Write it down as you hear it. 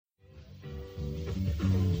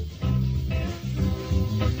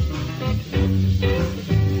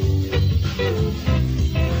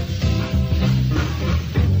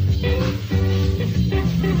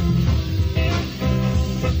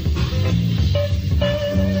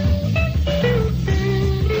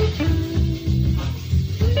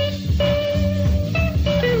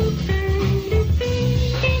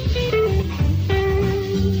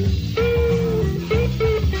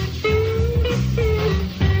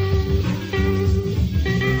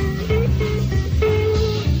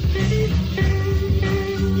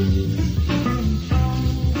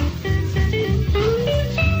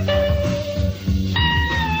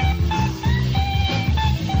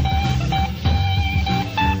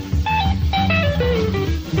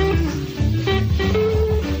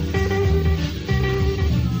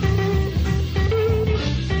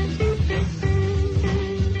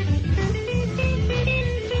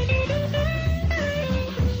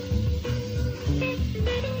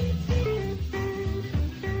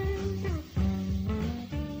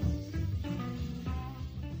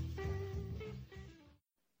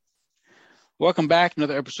Welcome back to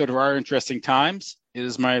another episode of Our Interesting Times. It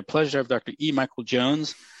is my pleasure to have Dr. E. Michael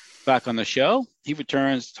Jones back on the show. He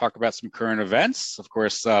returns to talk about some current events. Of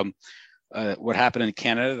course, what happened in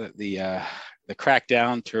Canada, the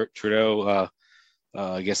crackdown, Trudeau,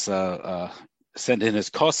 sent in his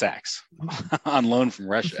Cossacks on loan from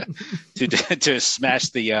Russia to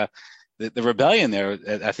smash the rebellion there.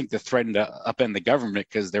 I think they threatened to upend the government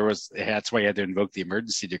because that's why you had to invoke the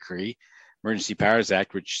Emergency Powers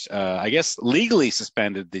Act, which I guess legally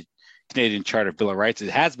suspended the Canadian Charter Bill of Rights. It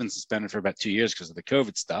has been suspended for about 2 years because of the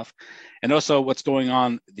COVID stuff. And also what's going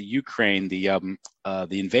on, the Ukraine, the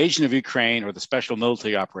invasion of Ukraine, or the special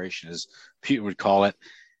military operation, as Putin would call it.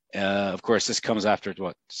 Of course, this comes after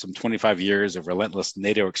some 25 years of relentless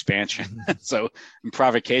NATO expansion. So, and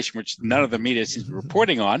provocation, which none of the media seems to be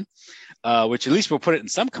reporting on, which at least will put it in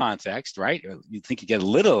some context, right? You'd think you get a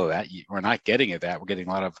little of that. We're not getting at that. We're getting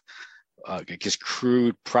a lot of just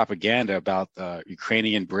crude propaganda about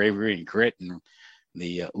Ukrainian bravery and grit and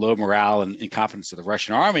the low morale and incompetence of the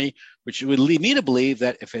Russian army, which would lead me to believe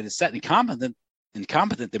that if it is set incompetent,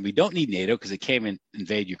 then we don't need NATO because it came and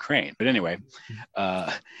invade Ukraine. But anyway,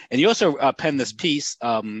 and you also penned this piece,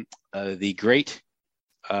 let me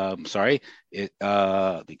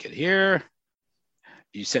get here.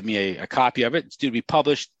 You sent me a copy of it. It's due to be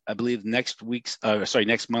published, I believe, next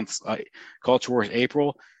month's Culture Wars,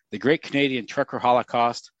 April. The Great Canadian Trucker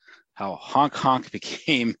Holocaust, how honk honk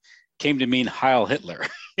came to mean Heil Hitler.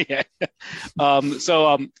 Yeah. Of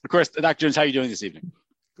course, Dr. Jones, how are you doing this evening?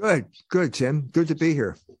 Good, Tim. Good to be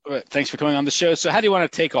here. Thanks for coming on the show. So how do you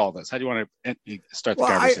want to take all this? How do you want to start the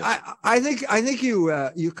conversation? I think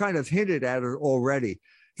you kind of hinted at it already,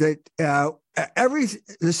 that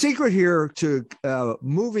the secret here to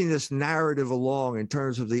moving this narrative along in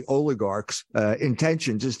terms of the oligarchs'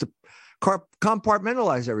 intentions is to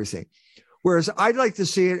compartmentalize everything, whereas I'd like to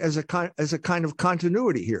see it as a kind of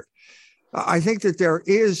continuity here. I think that there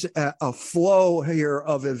is a flow here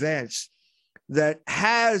of events that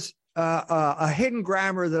has a hidden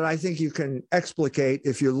grammar that I think you can explicate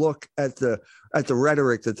if you look at the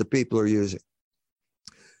rhetoric that the people are using.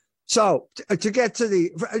 So to get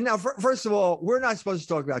to first of all, we're not supposed to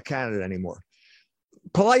talk about Canada anymore.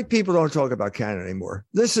 Polite people don't talk about Canada anymore.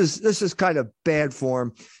 This is kind of bad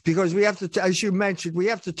form, because we have to, as you mentioned, we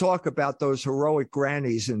have to talk about those heroic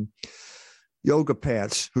grannies in yoga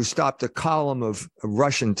pants who stopped a column of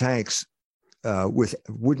Russian tanks with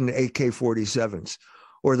wooden AK-47s,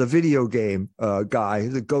 or the video game guy,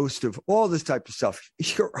 the ghost of all this type of stuff.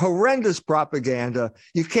 Horrendous propaganda.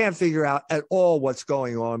 You can't figure out at all what's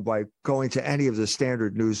going on by going to any of the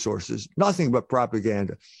standard news sources. Nothing but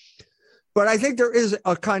propaganda. But I think there is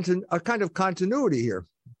a kind of continuity here,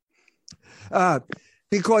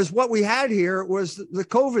 because what we had here was the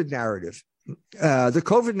COVID narrative. The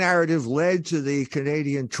COVID narrative led to the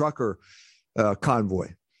Canadian trucker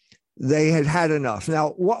convoy. They had enough.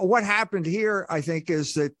 Now, what happened here, I think,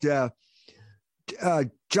 is that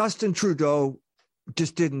Justin Trudeau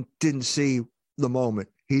just didn't see the moment.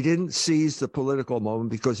 He didn't seize the political moment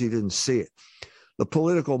because he didn't see it. The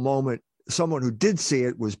political moment, someone who did see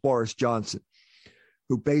it, was Boris Johnson,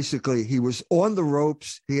 who basically, he was on the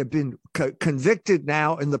ropes. He had been convicted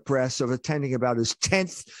now in the press of attending about his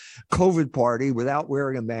 10th COVID party without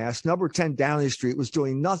wearing a mask. Number 10 Downing Street, was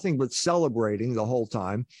doing nothing but celebrating the whole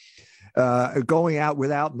time, going out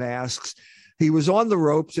without masks. He was on the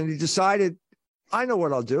ropes, and he decided, I know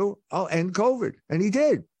what I'll do. I'll end COVID. And he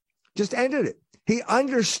did, just ended it. He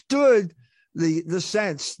understood the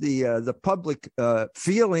sense, the public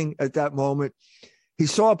feeling at that moment. He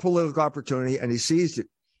saw a political opportunity and he seized it.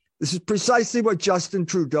 This is precisely what Justin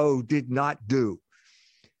Trudeau did not do,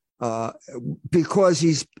 because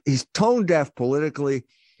he's tone deaf politically.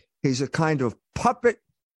 He's a kind of puppet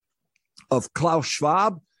of Klaus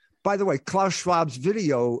Schwab. By the way, Klaus Schwab's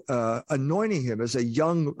video anointing him as a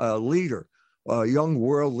young leader, a young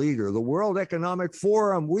world leader, the World Economic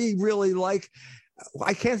Forum. We really like.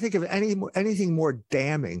 I can't think of anything more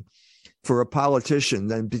damning for a politician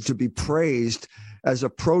than to be praised as a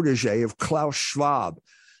protege of Klaus Schwab.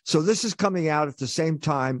 So this is coming out at the same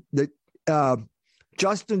time that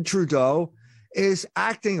Justin Trudeau is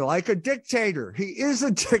acting like a dictator. He is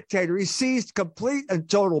a dictator. He seized complete and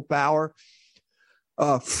total power,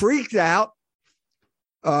 freaked out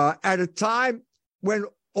at a time when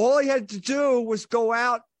all he had to do was go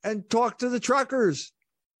out and talk to the truckers,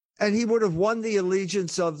 and he would have won the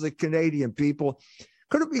allegiance of the Canadian people.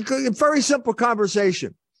 Could have been a very simple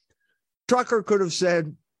conversation. Trucker could have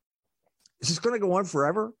said, is this going to go on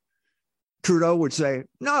forever? Trudeau would say,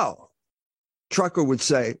 no. Trucker would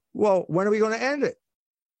say, well, when are we going to end it?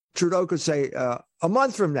 Trudeau could say, a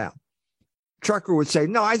month from now. trucker would say,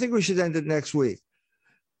 no, I think we should end it next week.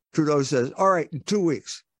 Trudeau says, all right, in 2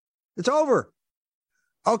 weeks. It's over.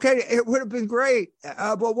 Okay, it would have been great.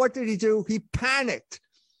 But what did he do? He panicked.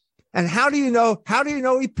 And how do you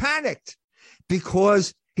know he panicked?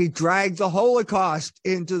 Because he dragged the Holocaust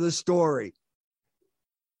into the story.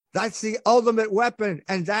 That's the ultimate weapon.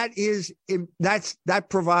 And that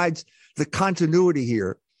provides the continuity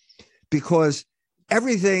here, because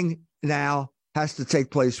everything now has to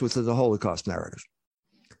take place within the Holocaust narrative.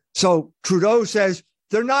 So Trudeau says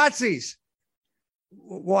they're Nazis.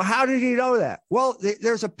 Well, how did he know that? Well,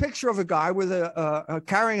 there's a picture of a guy with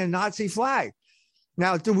carrying a Nazi flag.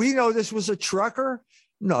 Now, do we know this was a trucker?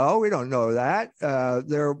 No, we don't know that.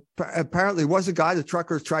 There apparently was a guy, the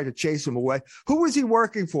truckers tried to chase him away. Who was he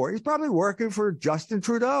working for? He's probably working for Justin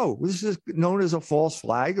Trudeau. This is known as a false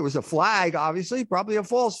flag. It was a flag, obviously, probably a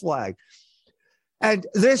false flag. And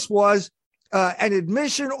this was an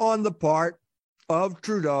admission on the part of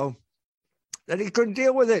Trudeau that he couldn't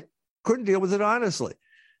deal with it. Couldn't deal with it honestly.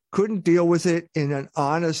 Couldn't deal with it in an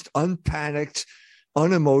honest, unpanicked,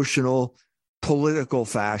 unemotional, political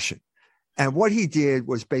fashion. And what he did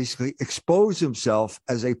was basically expose himself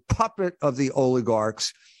as a puppet of the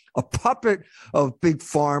oligarchs, a puppet of Big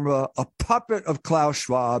Pharma, a puppet of Klaus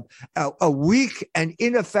Schwab, a weak and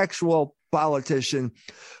ineffectual politician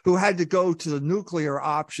who had to go to the nuclear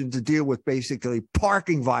option to deal with basically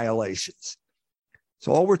parking violations.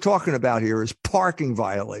 So all we're talking about here is parking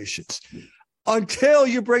violations until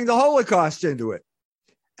you bring the Holocaust into it.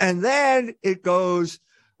 And then it goes,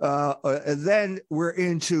 and then we're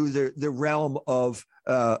into the realm of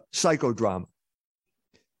psychodrama.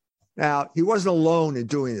 Now, he wasn't alone in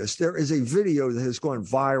doing this. There is a video that has gone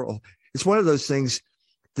viral. It's one of those things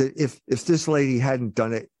that if this lady hadn't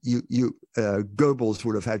done it, Goebbels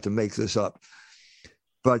would have had to make this up.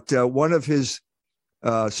 But one of his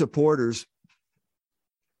supporters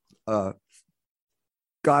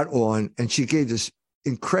got on, and she gave this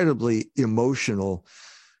incredibly emotional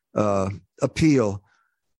appeal.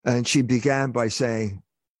 And she began by saying,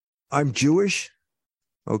 I'm Jewish.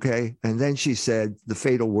 Okay. And then she said the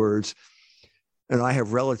fatal words, and I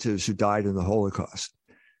have relatives who died in the Holocaust.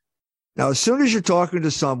 Now, as soon as you're talking to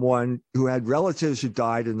someone who had relatives who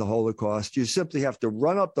died in the Holocaust, you simply have to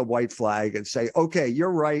run up the white flag and say, okay,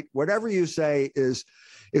 you're right. Whatever you say is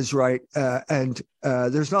right. And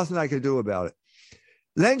there's nothing I can do about it.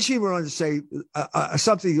 Then she went on to say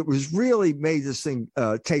something that was really made this thing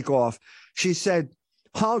take off. She said,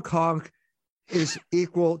 honk honk is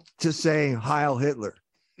equal to saying Heil Hitler.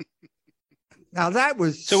 Now that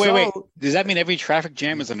was so. Wait. Does that mean every traffic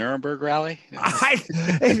jam is a Nuremberg rally?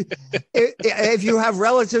 If you have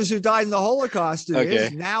relatives who died in the Holocaust, it okay.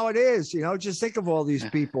 is. Now it is. You know, just think of all these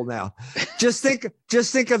people now. Just think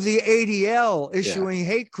of the ADL issuing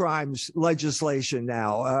hate crimes legislation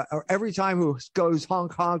now. Every time who goes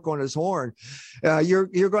honk honk on his horn, you're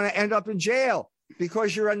going to end up in jail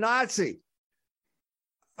because you're a Nazi.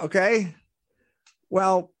 Okay.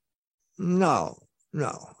 Well, no.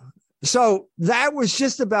 So that was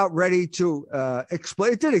just about ready to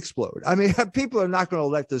explode. It did explode. I mean, people are not going to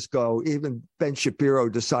let this go. Even Ben Shapiro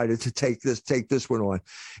decided to take this one on.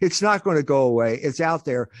 It's not going to go away. It's out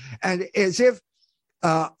there. And as if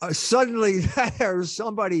suddenly there's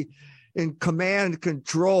somebody in command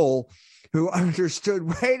control who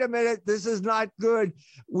understood, wait a minute, this is not good.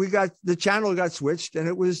 The channel got switched, and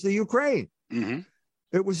it was the Ukraine. Mm-hmm.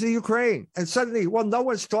 It was the Ukraine. And suddenly, well, no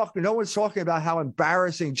one's talking about how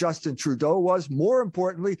embarrassing Justin Trudeau was. More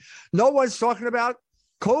importantly, no one's talking about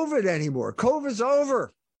COVID anymore. COVID's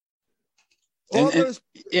over.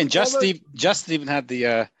 Justin even had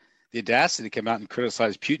the audacity to come out and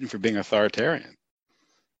criticize Putin for being authoritarian.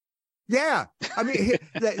 Yeah, I mean,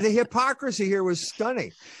 the hypocrisy here was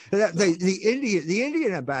stunning. The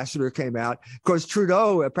Indian ambassador came out because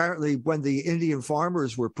Trudeau, apparently, when the Indian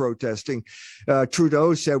farmers were protesting,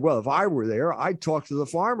 Trudeau said, "Well, if I were there, I'd talk to the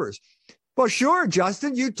farmers." Well, sure,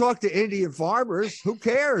 Justin, you talk to Indian farmers. Who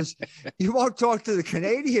cares? You won't talk to the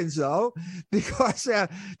Canadians though, because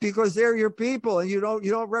they're your people, and you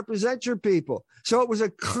don't represent your people. So it was a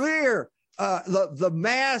clear. The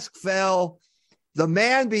mask fell.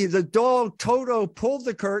 The dog Toto pulled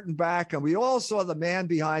the curtain back, and we all saw the man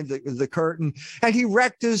behind the curtain, and he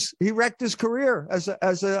wrecked his career as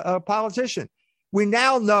a politician. We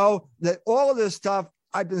now know that all of this stuff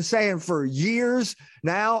I've been saying for years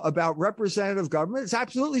now about representative government is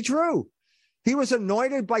absolutely true. He was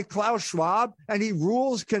anointed by Klaus Schwab, and he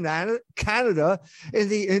rules Canada in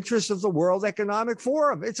the interest of the World Economic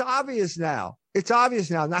Forum. It's obvious now.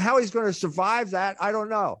 Now, how he's going to survive that, I don't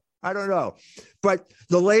know. But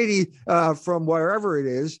the lady from wherever it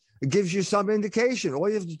is, It gives you some indication. All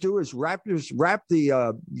you have to do is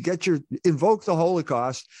invoke the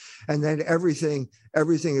Holocaust, and then everything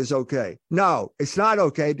is okay. No, it's not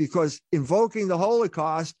okay, because invoking the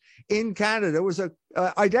Holocaust in Canada was a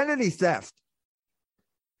identity theft.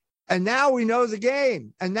 And now we know the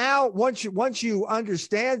game. And now once you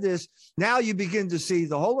understand this, now you begin to see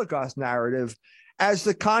the Holocaust narrative as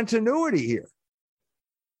the continuity here.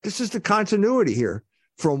 This is the continuity here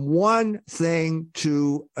from one thing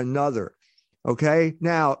to another. Okay.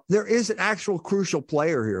 Now, there is an actual crucial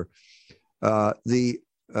player here. The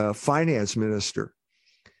finance minister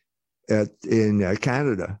in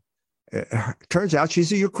Canada. Turns out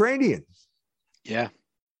she's a Ukrainian. Yeah.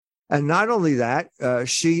 And not only that,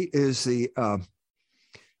 she was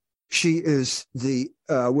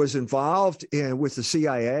involved with the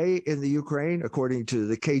CIA in the Ukraine, according to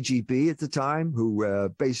the KGB at the time, who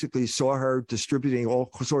basically saw her distributing all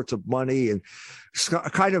sorts of money and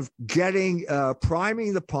kind of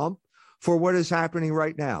priming the pump for what is happening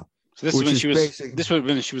right now. So this would have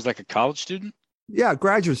been when she was like a college student? Yeah,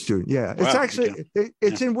 graduate student. Yeah, wow, it's actually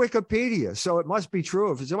it's in Wikipedia, so it must be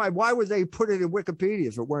true. Why would they put it in Wikipedia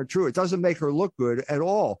if it weren't true? It doesn't make her look good at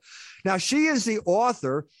all. Now, she is the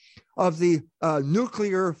author of the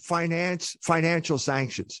nuclear financial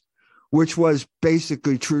sanctions, which was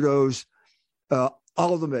basically Trudeau's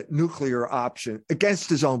ultimate nuclear option against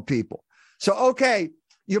his own people. So, okay,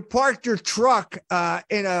 you parked your truck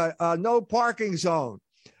in a no parking zone.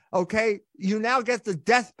 Okay, you now get the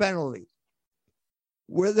death penalty.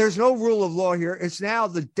 Where there's no rule of law here, it's now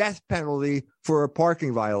the death penalty for a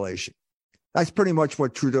parking violation. That's pretty much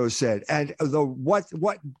what Trudeau said. And what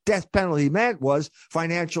death penalty meant was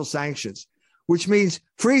financial sanctions, which means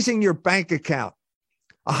freezing your bank account.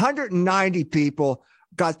 190 people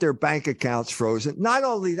got their bank accounts frozen. Not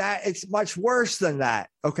only that, it's much worse than that.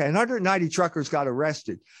 Okay, 190 truckers got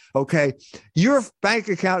arrested. Okay, your bank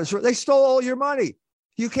account they stole all your money.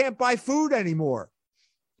 You can't buy food anymore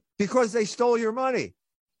because they stole your money.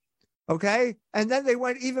 Okay. And then they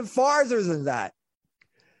went even farther than that.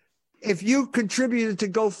 If you contributed to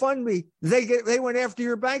GoFundMe, they went after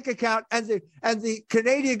your bank account, and the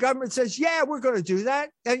Canadian government says, yeah, we're going to do that.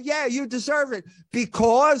 And yeah, you deserve it.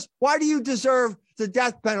 Because why do you deserve the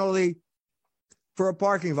death penalty for a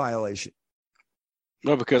parking violation?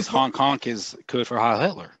 Well, because honk honk is code for Heil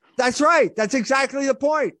Hitler. That's right. That's exactly the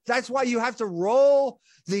point. That's why you have to roll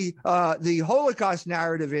the Holocaust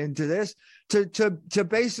narrative into this to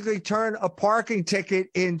basically turn a parking ticket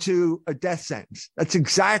into a death sentence. That's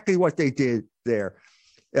exactly what they did there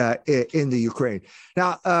in the Ukraine.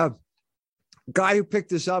 Now, guy who picked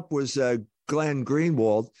this up was Glenn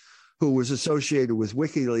Greenwald, who was associated with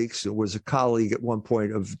WikiLeaks and was a colleague at one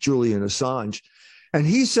point of Julian Assange. And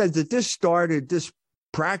he said that this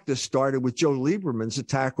practice started with Joe Lieberman's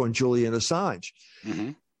attack on Julian Assange.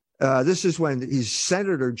 Mm-hmm. This is when he's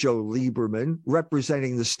Senator Joe Lieberman,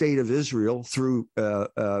 representing the state of Israel through,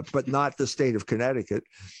 but not the state of Connecticut,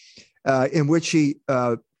 in which he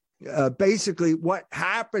basically, what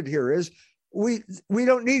happened here is we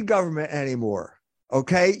don't need government anymore.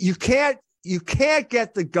 Okay, you can't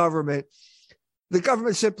get the government. The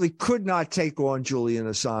government simply could not take on Julian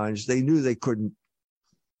Assange. They knew they couldn't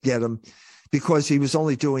get him, because he was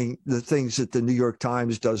only doing the things that the New York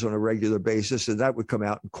Times does on a regular basis, and that would come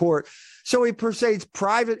out in court. So he persuades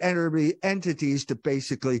private entities to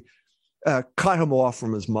basically cut him off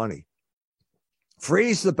from his money,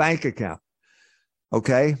 freeze the bank account.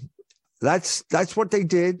 Okay, that's what they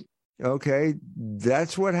did. Okay,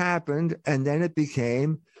 that's what happened, and then it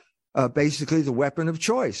became basically the weapon of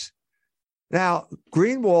choice. Now,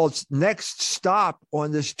 Greenwald's next stop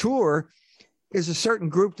on this tour is a certain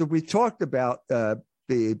group that we talked about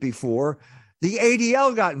before. The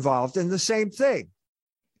ADL got involved in the same thing.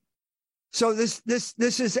 So this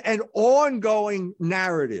is an ongoing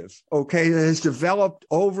narrative, okay, that has developed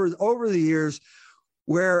over the years,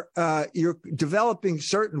 where you're developing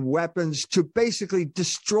certain weapons to basically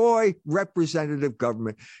destroy representative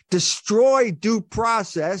government, destroy due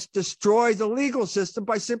process, destroy the legal system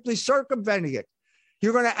by simply circumventing it.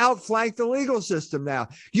 You're going to outflank the legal system now.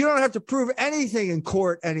 You don't have to prove anything in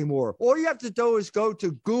court anymore. All you have to do is go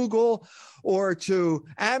to Google or to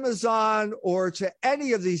Amazon or to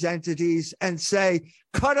any of these entities and say,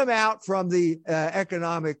 cut them out from the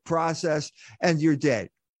economic process, and you're dead.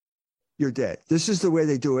 You're dead. This is the way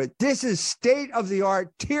they do it. This is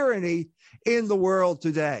state-of-the-art tyranny in the world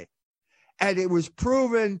today. And it was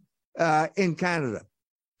proven in Canada.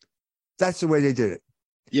 That's the way they did it.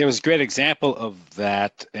 Yeah, it was a great example of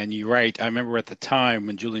that. And you're right. I remember at the time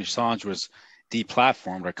when Julian Assange was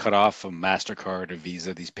deplatformed or cut off from MasterCard or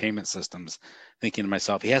Visa, these payment systems, thinking to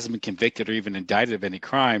myself, he hasn't been convicted or even indicted of any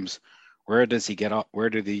crimes. Where does he get off? Where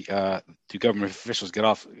do do government officials get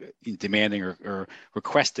off demanding or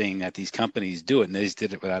requesting that these companies do it? And they just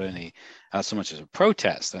did it without any so much as a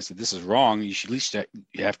protest. And I said, this is wrong. You should at least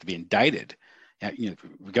you have to be indicted. The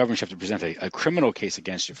government should have to present a criminal case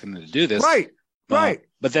against you for them to do this. Right. Right.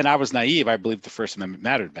 But then I was naive. I believed the First Amendment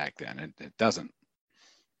mattered back then. It doesn't.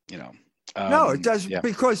 No, it does,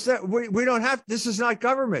 because we don't have. This is not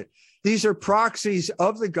government. These are proxies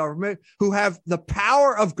of the government who have the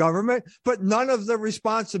power of government, but none of the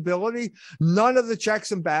responsibility, none of the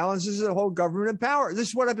checks and balances of the whole government and power. This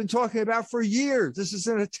is what I've been talking about for years. This is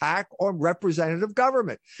an attack on representative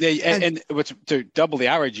government. Yeah, and what's to double the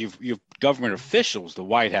outrage, you've government officials, the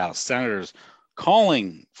White House, senators,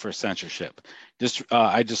 calling for censorship.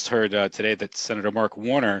 I just heard today that Senator Mark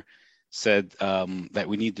Warner said that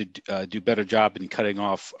we need to do a better job in cutting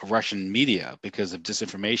off Russian media because of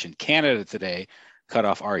disinformation. Canada today cut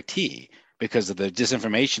off RT because of the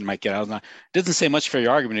disinformation might get out. It doesn't say much for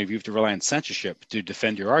your argument if you have to rely on censorship to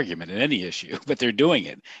defend your argument in any issue, but they're doing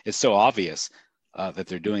it. It's so obvious that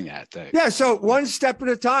they're doing that. So one step at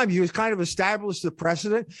a time, you kind of establish the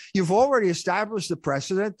precedent. You've already established the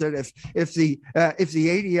precedent that if the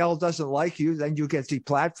ADL doesn't like you, then you get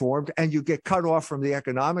deplatformed and you get cut off from the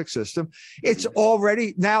economic system. It's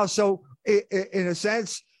already now. So in a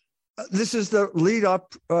sense, this is the lead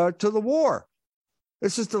up to the war.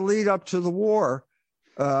 This is the lead up to the war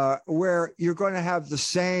where you're going to have the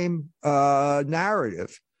same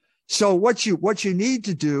narrative. So what you need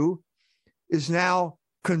to do is now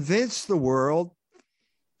convince the world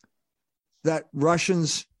that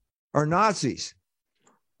Russians are Nazis.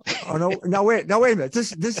 Oh no! Wait a minute.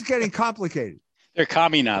 This is getting complicated. They're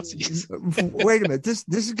commie Nazis. Wait a minute. This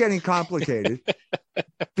is getting complicated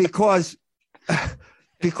because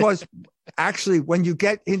actually, when you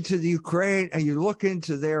get into the Ukraine and you look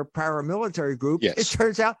into their paramilitary group, It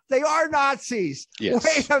turns out they are Nazis. Yes.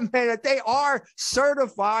 Wait a minute. They are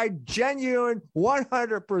certified, genuine,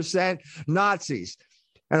 100% Nazis.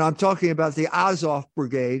 And I'm talking about the Azov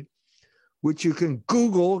Brigade, which you can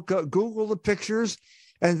Google the pictures.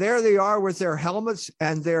 And there they are with their helmets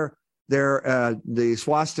and the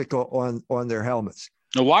swastika on their helmets.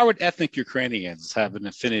 Now, why would ethnic Ukrainians have an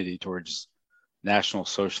affinity towards National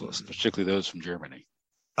Socialists, particularly those from Germany?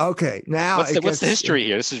 Okay, now what's the history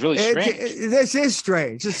here? This is really strange. This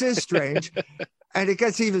is strange. And it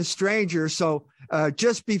gets even stranger. So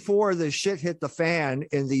just before the shit hit the fan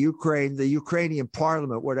in the Ukrainian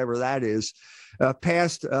parliament, whatever that is,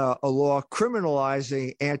 passed a law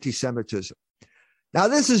criminalizing anti-Semitism. Now,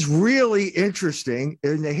 this is really interesting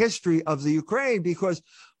in the history of the Ukraine because,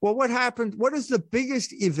 well, what happened? What is the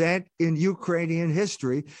biggest event in Ukrainian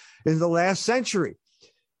history in the last century?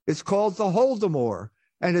 It's called the Holodomor,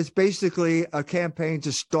 and it's basically a campaign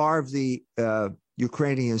to starve the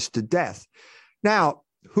Ukrainians to death. Now,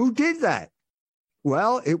 who did that?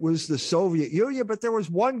 Well, it was the Soviet Union, but there was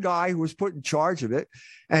one guy who was put in charge of it,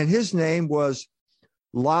 and his name was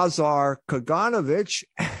Lazar Kaganovich.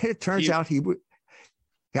 It turns out he would.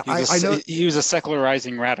 Yeah, I know he was a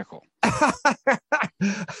secularizing radical.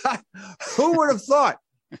 Who would have thought?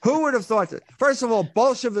 Who would have thought that? First of all,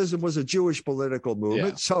 Bolshevism was a Jewish political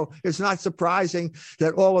movement, so it's not surprising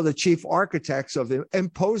that all of the chief architects of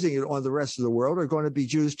imposing it on the rest of the world are going to be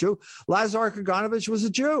Jews too. Lazar Kaganovich was a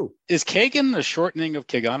Jew. Is Kagan the shortening of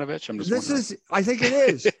Kaganovich? I think it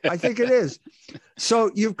is. I think it is.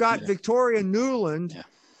 So you've got Victoria Nuland,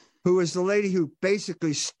 who is the lady who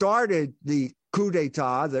basically started the coup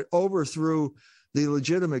d'etat that overthrew the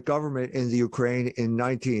legitimate government in the Ukraine in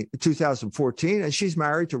 2014, and she's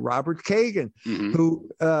married to Robert Kagan, who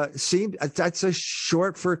that's a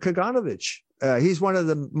short for Kaganovich. He's one of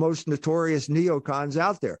the most notorious neocons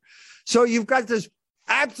out there. So you've got this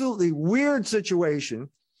absolutely weird situation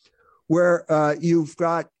where you've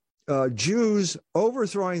got Jews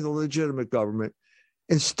overthrowing the legitimate government,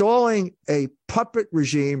 installing a puppet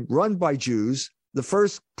regime run by Jews. The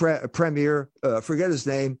first premier, forget his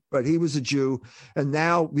name, but he was a Jew. And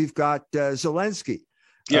now we've got Zelensky.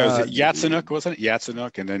 Yeah, was it Yatsenyuk, wasn't it?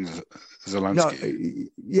 Yatsenyuk and then Zelensky.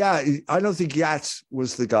 No, I don't think Yats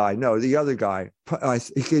was the guy. No, the other guy.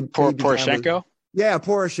 Poroshenko? Yeah,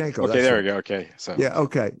 Poroshenko. Okay, there we go. Okay. So. Yeah,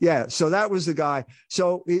 okay. Yeah, so that was the guy.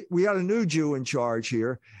 So we got a new Jew in charge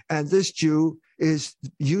here. And this Jew is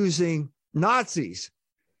using Nazis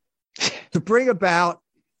to bring about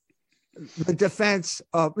the defense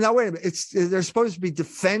of. Now wait a minute. They're supposed to be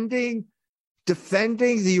defending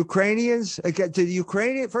the Ukrainians against.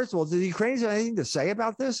 First of all, did the Ukrainians have anything to say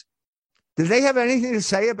about this? Did they have anything to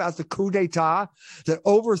say about the coup d'etat that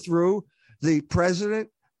overthrew the president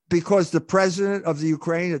because the president of the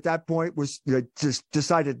Ukraine at that point was just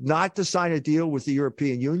decided not to sign a deal with the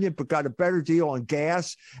European Union, but got a better deal on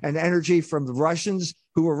gas and energy from the Russians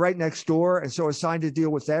who were right next door, and so signed a deal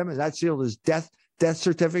with them, and that sealed his death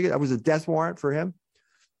certificate. That was a death warrant for him.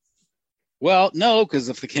 Well, no, because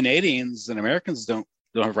if the Canadians and Americans don't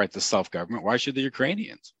have right to self-government, why should the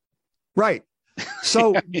Ukrainians? Right.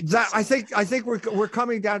 So that I think we're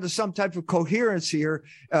coming down to some type of coherence here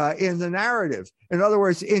in the narrative. In other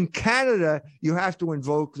words, in Canada, you have to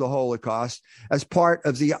invoke the Holocaust as part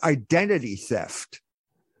of the identity theft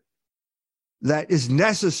that is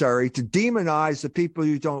necessary to demonize the people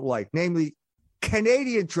you don't like, namely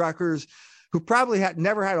Canadian truckers who probably had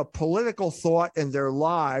never had a political thought in their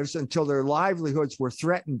lives until their livelihoods were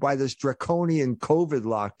threatened by this draconian COVID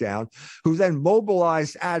lockdown, who then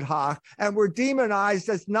mobilized ad hoc and were demonized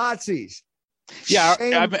as Nazis. Yeah,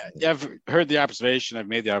 I've heard the observation. I've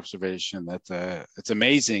made the observation that it's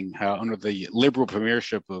amazing how under the liberal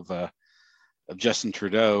premiership of Justin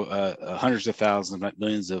Trudeau, hundreds of thousands, if not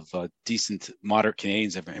millions of decent, moderate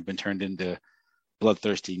Canadians have been turned into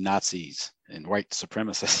bloodthirsty Nazis and white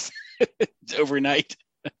supremacists overnight.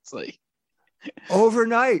 It's like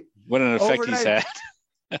overnight. What an effect he's had.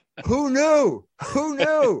 Who knew? Who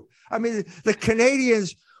knew? I mean, the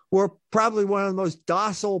Canadians were probably one of the most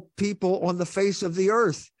docile people on the face of the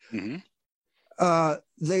earth. Mm-hmm.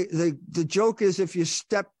 The joke is, if you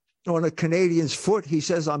step on a Canadian's foot, he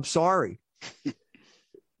says, "I'm sorry."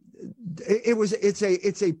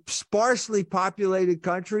 It's a sparsely populated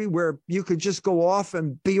country where you could just go off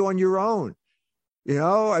and be on your own. You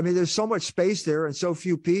know, I mean, there's so much space there and so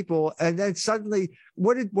few people. And then suddenly,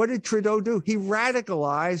 what did Trudeau do? He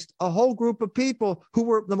radicalized a whole group of people who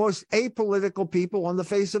were the most apolitical people on the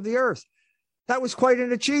face of the earth. That was quite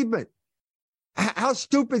an achievement. How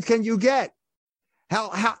stupid can you get?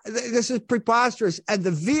 How this is preposterous. And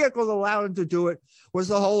the vehicle that allowed him to do it was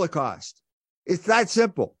the Holocaust. It's that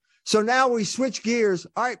simple. So now we switch gears.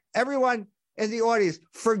 All right, everyone in the audience,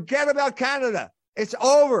 forget about Canada. It's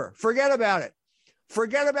over. Forget about it.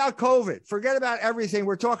 Forget about COVID. Forget about everything.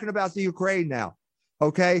 We're talking about the Ukraine now.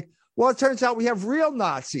 Okay. Well, it turns out we have real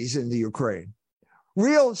Nazis in the Ukraine,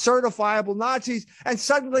 real certifiable Nazis. And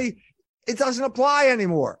suddenly it doesn't apply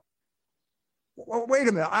anymore. Well, wait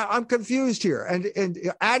a minute. I'm confused here. And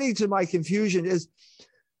adding to my confusion is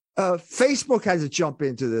Facebook had to jump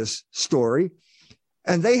into this story.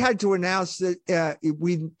 And they had to announce that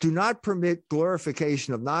we do not permit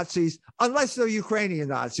glorification of Nazis unless they're Ukrainian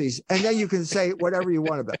Nazis. And then you can say whatever you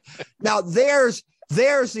want about it. Now, there's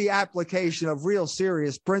the application of real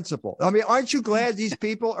serious principle. I mean, aren't you glad these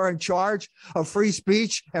people are in charge of free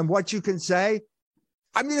speech and what you can say?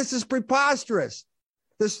 I mean, this is preposterous.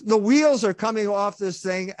 The wheels are coming off this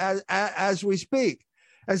thing as we speak.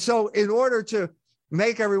 And so in order to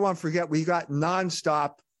make everyone forget, we got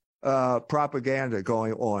nonstop propaganda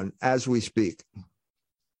going on as we speak.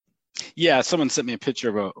 Yeah, someone sent me a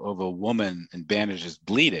picture of a woman in bandages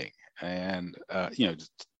bleeding, and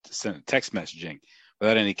just sent text messaging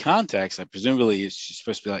without any context. I presumably she's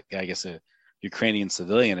supposed to be like, I guess, a Ukrainian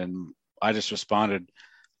civilian, and I just responded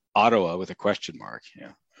Ottawa with a question mark.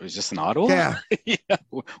 Yeah, it was just in Ottawa. Yeah, yeah.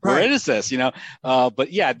 Where is this?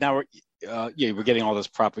 But yeah, now we're getting all this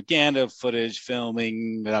propaganda footage,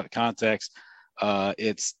 filming without context.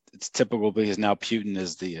 It's typical because now Putin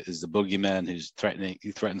is the boogeyman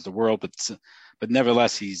who threatens the world, but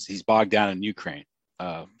nevertheless he's bogged down in Ukraine.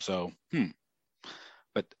 But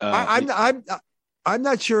I'm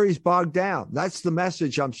not sure he's bogged down. That's the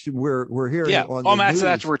message we're hearing. Yeah, on the news.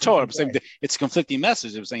 That's what we're told. I'm saying it's a conflicting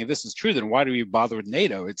message. I'm saying if this is true, then why do we bother with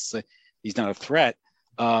NATO? He's not a threat.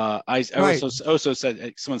 I also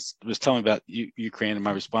said, someone was telling me about Ukraine, and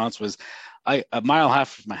my response was, a mile and a half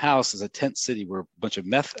from my house is a tent city where a bunch of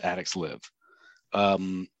meth addicts live,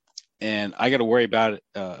 and I got to worry about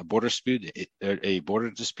a border dispute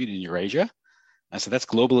in Eurasia. I said, that's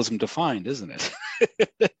globalism defined, isn't it?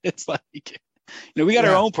 It's like, we got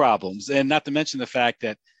our own problems, and not to mention the fact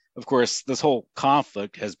that, of course, this whole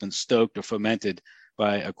conflict has been stoked or fomented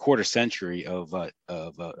by a quarter century of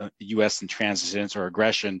U.S. intransigence or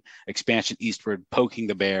aggression, expansion eastward, poking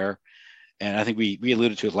the bear. And I think we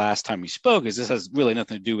alluded to it last time we spoke, is this has really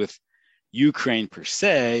nothing to do with Ukraine per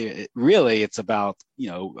se. It's about,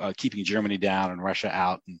 keeping Germany down and Russia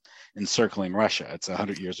out and encircling Russia. It's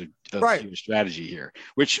 100 years of strategy here,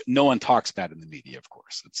 which no one talks about in the media, of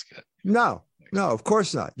course. It's good. No, of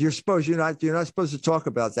course not. You're not supposed to talk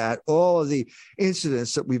about that. All of the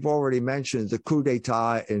incidents that we've already mentioned, the coup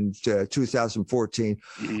d'etat in 2014,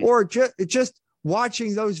 or just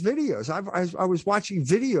watching those videos. I was watching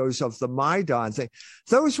videos of the Maidan thing.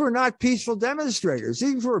 Those were not peaceful demonstrators.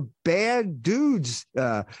 These were bad dudes.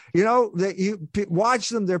 That you watch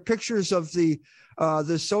them. They're pictures of the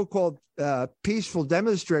so-called peaceful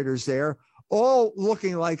demonstrators there, all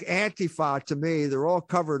looking like Antifa to me. They're all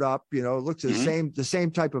covered up. Looks the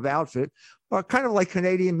same type of outfit, kind of like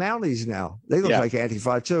Canadian Mounties now. They look like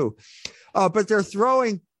Antifa too, but they're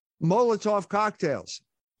throwing Molotov cocktails.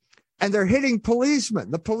 And they're hitting policemen.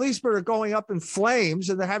 The policemen are going up in flames,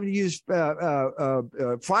 and they're having to use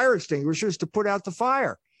fire extinguishers to put out the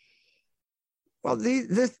fire. Well,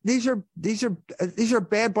 these are a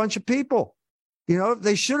bad bunch of people.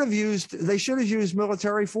 They should have used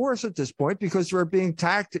military force at this point because they're being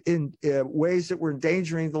attacked in ways that were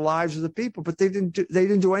endangering the lives of the people. But they didn't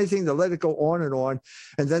do anything. They let it go on,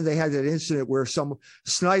 and then they had that incident where some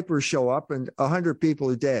snipers show up and 100 people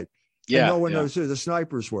are dead. Yeah, and no one knows who the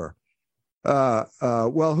snipers were.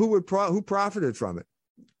 Well, who profited from it?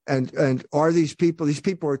 And are these people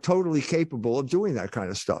are totally capable of doing that kind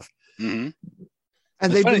of stuff. Mm-hmm.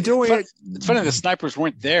 And they've been doing it. It's funny the snipers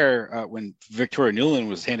weren't there when Victoria Nuland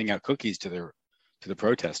was handing out cookies to the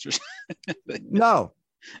protesters. No,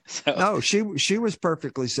 she was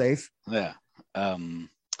perfectly safe. Yeah.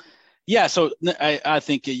 So I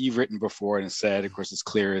think you've written before and said, of course, it's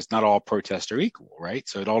clear it's not all protests are equal, right?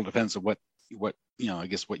 So it all depends on what I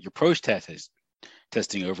guess what your protest is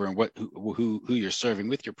testing over and who you're serving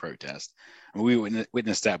with your protest. And we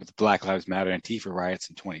witnessed that with the Black Lives Matter Antifa riots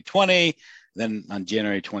in 2020. Then on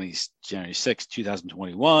January 6,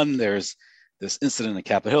 2021, there's this incident in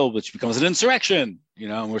Capitol Hill, which becomes an insurrection,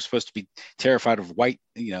 and we're supposed to be terrified of white,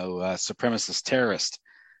 supremacist terrorists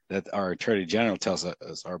that our Attorney General tells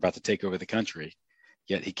us are about to take over the country.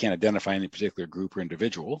 Yet he can't identify any particular group or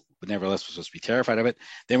individual, but nevertheless we're supposed to be terrified of it.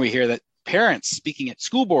 Then we hear that parents speaking at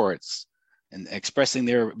school boards and expressing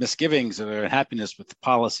their misgivings or their unhappiness with the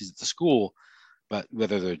policies at the school, but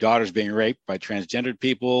whether their daughter's being raped by transgendered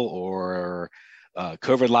people or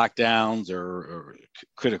COVID lockdowns or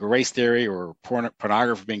critical race theory or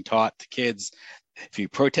pornography being taught to kids. If you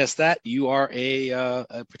protest that, you are a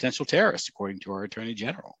potential terrorist, according to our Attorney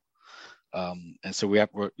General. And so we have,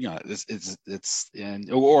 or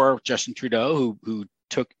Justin Trudeau, who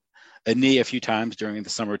took a knee a few times during the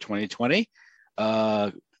summer of 2020,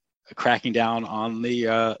 cracking down on these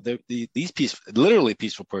literally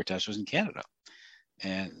peaceful protesters in Canada.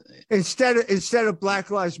 And instead of Black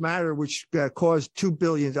Lives Matter, which caused $2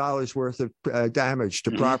 billion worth of damage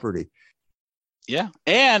to property. Yeah,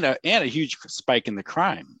 and a huge spike in the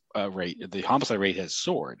crime rate. The homicide rate has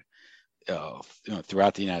soared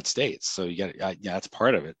throughout the United States. So you got that's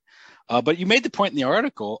part of it. But you made the point in the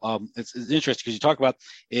article. It's interesting because you talk about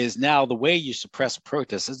is now the way you suppress a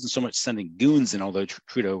protest isn't so much sending goons in, although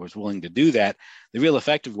Trudeau was willing to do that. The real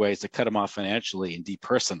effective way is to cut them off financially and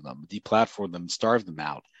deperson them, deplatform them, starve them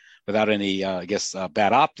out without any,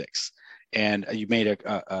 bad optics. And you made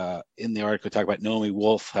in the article talk about Naomi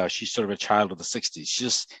Wolf, how she's sort of a child of the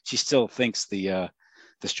 60s. She still thinks the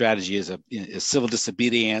strategy is civil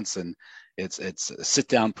disobedience and it's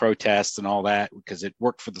sit-down protests and all that because it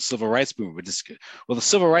worked for the civil rights movement. Well, the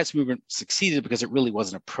civil rights movement succeeded because it really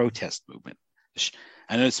wasn't a protest movement.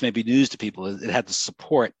 I know this may be news to people. It had the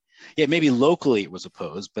support. Yeah, maybe locally it was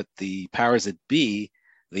opposed, but the powers that be,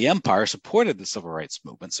 the empire, supported the civil rights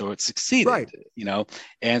movement, so it succeeded. Right.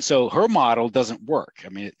 And so her model doesn't work. I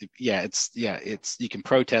mean, it's you can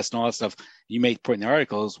protest and all that stuff. You make the point in the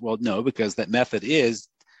articles. Well, no, because that method is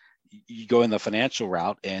you go in the financial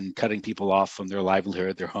route and cutting people off from their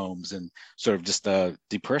livelihood, their homes, and sort of just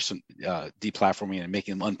deplatforming and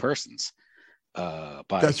making them unpersons.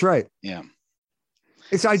 That's right. Yeah.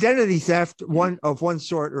 It's identity theft, one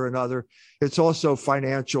sort or another. It's also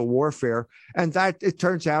financial warfare, and that it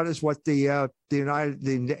turns out is what the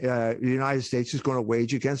United States is going to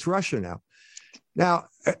wage against Russia now. Now,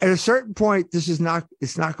 at a certain point, it's not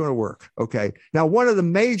going to work. Okay. Now, one of the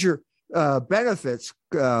major side benefits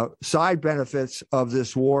of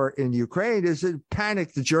this war in Ukraine is it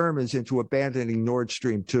panicked the Germans into abandoning Nord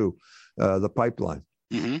Stream 2, the pipeline.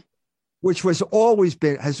 Mm-hmm. Which has always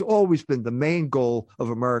been the main goal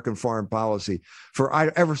of American foreign policy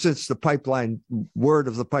ever since the word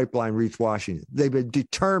of the pipeline reached Washington. They've been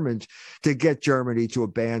determined to get Germany to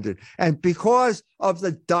abandon. And because of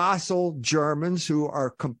the docile Germans who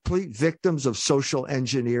are complete victims of social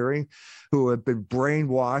engineering, who have been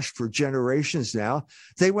brainwashed for generations now,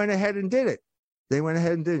 they went ahead and did it.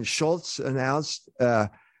 Scholz announced, I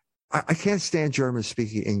can't stand Germans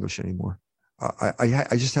speaking English anymore.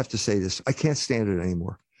 I just have to say this. I can't stand it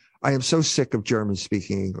anymore. I am so sick of Germans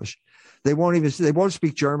speaking English. They won't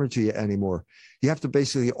speak German to you anymore. You have to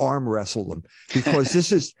basically arm wrestle them, because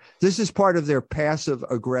this is part of their passive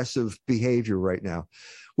aggressive behavior right now,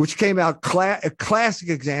 which came out. A classic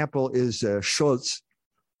example is Scholz,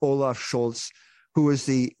 Olaf Scholz, who is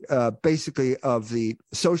the basically of the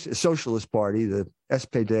Socialist Party, the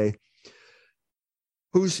SPD,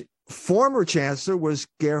 whose former chancellor was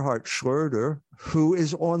Gerhard Schröder, who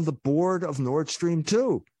is on the board of Nord Stream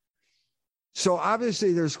 2. So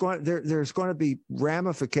obviously there's going to be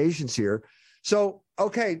ramifications here. So,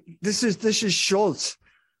 okay, this is Scholz.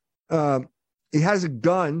 He has a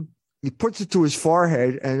gun. He puts it to his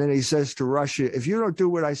forehead, and then he says to Russia, if you don't do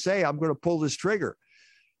what I say, I'm going to pull this trigger.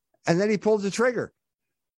 And then he pulled the trigger.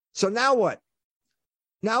 So now what?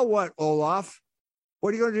 Now what, Olaf? What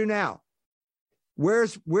are you going to do now? Where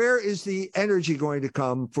is the energy going to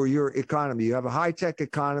come for your economy? You have a high-tech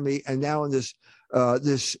economy, and now in this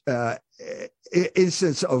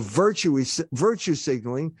instance of virtue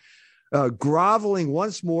signaling, groveling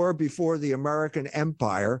once more before the American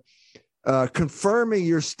empire, confirming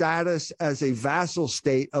your status as a vassal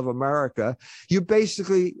state of America, you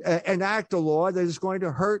basically enact a law that is going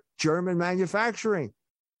to hurt German manufacturing.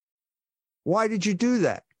 Why did you do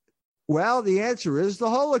that? Well, the answer is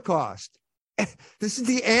the Holocaust. This is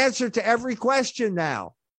the answer to every question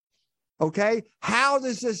now. Okay? How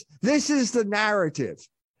does this is the narrative.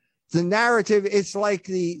 The narrative, it's like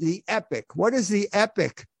the epic. What is the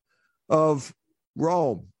epic of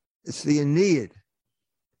Rome? It's the Aeneid.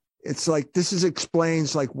 It's like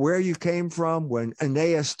explains like where you came from when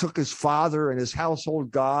Aeneas took his father and his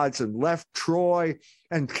household gods and left Troy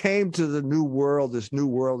and came to this new world,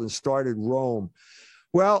 and started Rome.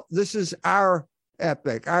 Well, this is our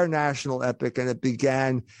epic, our national epic, and it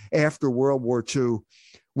began after World War II,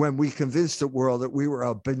 when we convinced the world that we were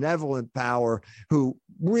a benevolent power who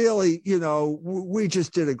really, we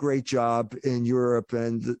just did a great job in Europe,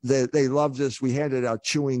 and they loved us. We handed out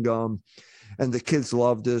chewing gum, and the kids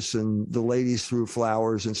loved us, and the ladies threw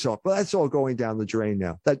flowers and so on. But that's all going down the drain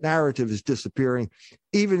now. That narrative is disappearing,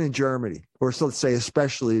 even in Germany, or so let's say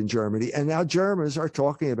especially in Germany. And now Germans are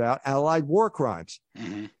talking about Allied war crimes.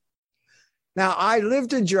 Mm-hmm. Now, I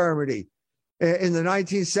lived in Germany in the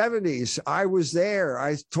 1970s. I was there.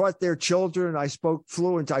 I taught their children. I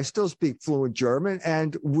still speak fluent German,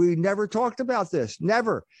 and we never talked about this,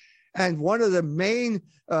 never. And one of the main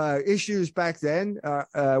issues back then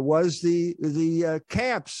was the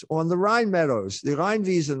camps on the Rhine meadows, the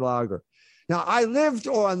Rheinwiesenlager. Now, I lived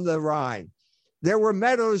on the Rhine. There were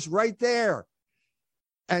meadows right there.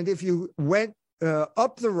 And if you went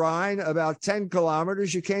up the Rhine about 10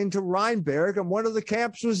 kilometers, you came to Rheinberg, and one of the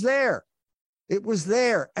camps was there. It was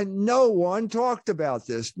there, and no one talked about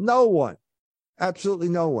this. No one, absolutely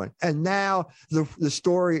no one. And now the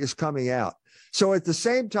story is coming out. So at the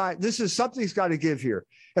same time, something's got to give here.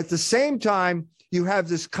 At the same time, you have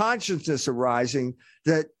this consciousness arising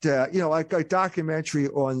that, like a documentary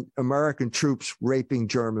on American troops raping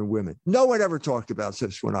German women. No one ever talked about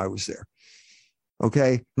this when I was there.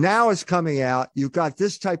 Okay, now it's coming out. You've got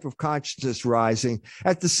this type of consciousness rising.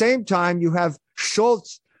 At the same time, you have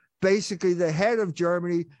Scholz, basically the head of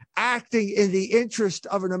Germany, acting in the interest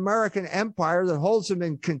of an American empire that holds him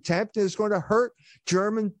in contempt and is going to hurt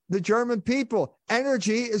the German people.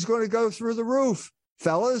 Energy is going to go through the roof,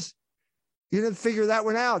 fellas. You didn't figure that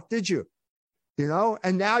one out, did you?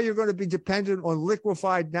 And now you're going to be dependent on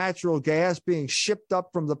liquefied natural gas being shipped up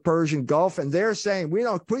from the Persian Gulf. And they're saying, we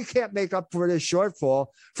can't make up for this shortfall.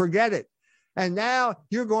 Forget it. And now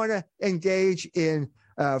you're going to engage in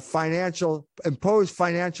impose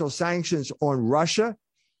financial sanctions on Russia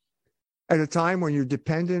at a time when you're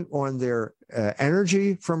dependent on their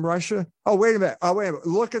energy from Russia. Oh, wait a minute.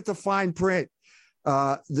 Look at the fine print.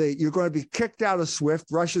 You're going to be kicked out of SWIFT.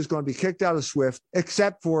 Russia's going to be kicked out of SWIFT,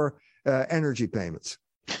 except for energy payments.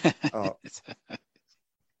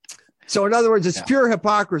 So in other words, it's pure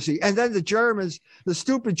hypocrisy. And then the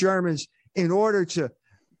stupid Germans, in order to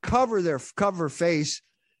cover face,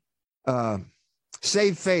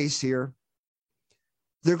 save face here,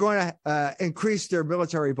 they're going to increase their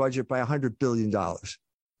military budget by $100 billion.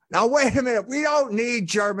 Now, wait a minute. We don't need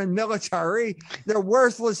German military. They're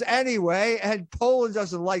worthless anyway. And Poland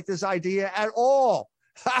doesn't like this idea at all.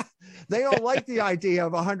 They don't like the idea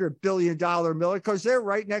of $100 billion military because they're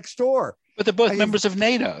right next door. But they're both members of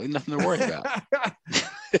NATO. Nothing to worry about.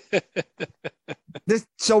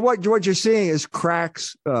 So what you're seeing is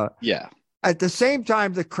cracks. Yeah. At the same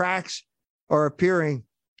time, the cracks are appearing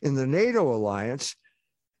in the NATO alliance.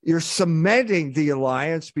 You're cementing the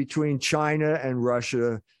alliance between China and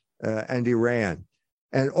Russia and Iran.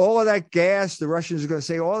 And all of that gas, the Russians are going to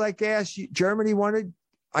say, all that gas Germany wanted,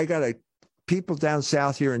 I got to people down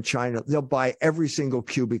south here in China, they'll buy every single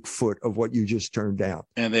cubic foot of what you just turned down.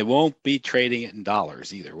 And they won't be trading it in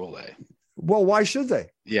dollars either, will they? Well, why should they?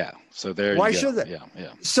 Yeah. So there. Why should they?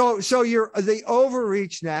 Yeah. So you're the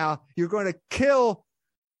overreach now. You're going to kill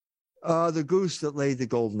the goose that laid the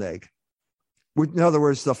golden egg. In other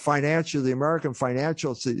words, the American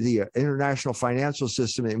financial, the international financial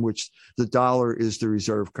system in which the dollar is the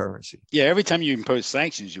reserve currency. Yeah. Every time you impose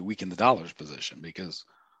sanctions, you weaken the dollar's position because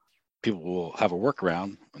people will have a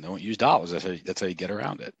workaround and they won't use dollars. That's how you get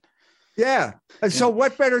around it. Yeah. And so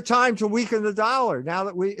what better time to weaken the dollar now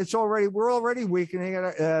that we're already weakening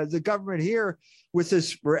the government here with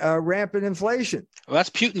this rampant inflation. Well, that's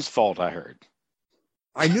Putin's fault, I heard.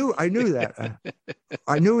 I knew that.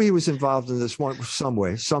 I knew he was involved in this one some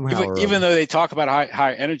way, somehow. Even though they talk about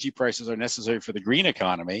high energy prices are necessary for the green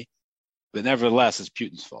economy, but nevertheless, it's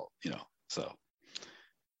Putin's fault, So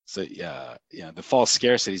the false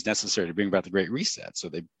scarcity is necessary to bring about the Great Reset. So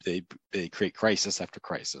they create crisis after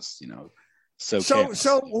crisis, So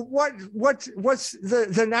what's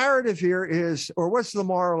the narrative here is, or what's the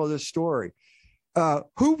moral of this story?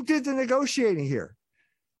 Who did the negotiating here?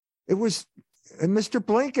 It was Mr.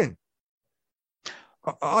 Blinken.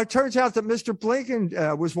 It turns out that Mr.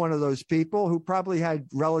 Blinken was one of those people who probably had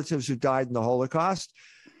relatives who died in the Holocaust.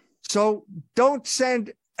 So don't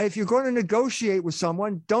send. If you're going to negotiate with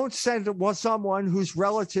someone, don't send it with someone whose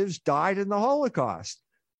relatives died in the Holocaust.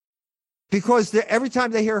 Because every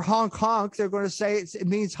time they hear honk, honk, they're going to say it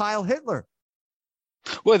means Heil Hitler.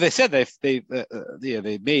 Well, they said they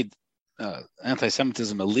made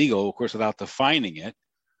anti-Semitism illegal, of course, without defining it.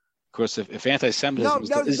 Of course, if anti-Semitism...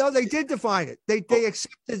 No, they did define it. They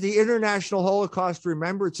accepted the International Holocaust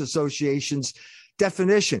Remembrance Association's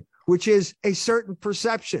definition, which is a certain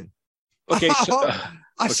perception. Okay, so...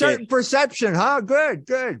 certain perception, huh? Good.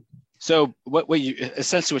 So what you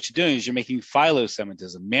essentially what you're doing is you're making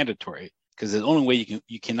philo-Semitism mandatory, because the only way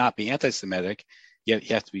you cannot be anti-Semitic, you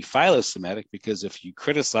have to be philo-Semitic, because if you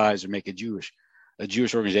criticize or make a Jewish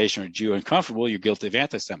organization or a Jew uncomfortable, you're guilty of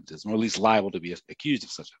anti-Semitism, or at least liable to be accused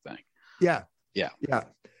of such a thing. Yeah.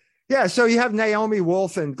 So you have Naomi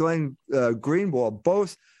Wolf and Glenn Greenwald,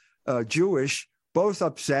 both Jewish, both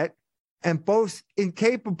upset, and both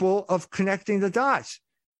incapable of connecting the dots,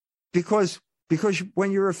 because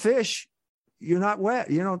when you're a fish, you're not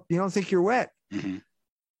wet. You don't think you're wet. Mm-hmm.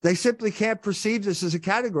 They simply can't perceive this as a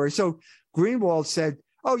category. So Greenwald said,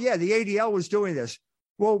 "Oh yeah, the ADL was doing this."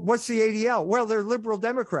 Well, what's the ADL? Well, they're liberal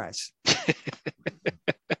Democrats.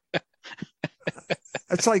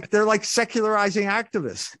 It's like they're like secularizing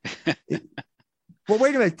activists. Well,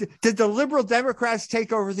 wait a minute. Did the liberal Democrats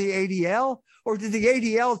take over the ADL, or did the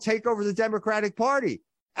ADL take over the Democratic Party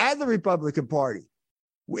and the Republican Party?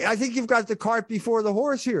 I think you've got the cart before the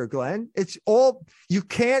horse here, Glenn. It's all, you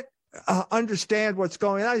can't understand what's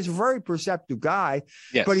going on. He's a very perceptive guy,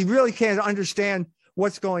 yes, but he really can't understand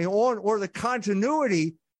what's going on or the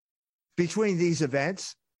continuity between these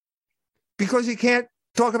events, because he can't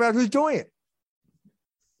talk about who's doing it.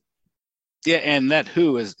 Yeah, and that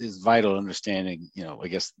who is vital understanding, I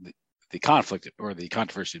guess the conflict or the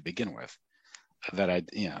controversy to begin with.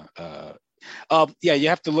 You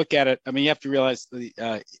have to look at it. I mean, you have to realize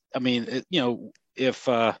if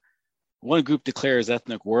one group declares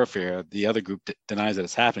ethnic warfare, the other group denies that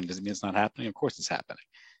it's happening. Does it mean it's not happening? Of course it's happening.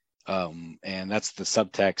 And that's the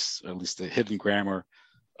subtext, or at least the hidden grammar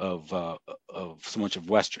of so much of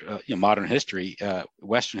Western, modern history.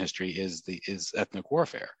 Western history is ethnic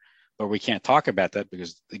warfare, but we can't talk about that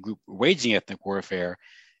because the group waging ethnic warfare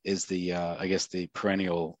is the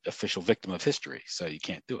perennial official victim of history. So you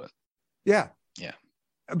can't do it. Yeah.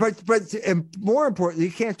 But and more importantly,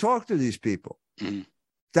 you can't talk to these people. Mm-hmm.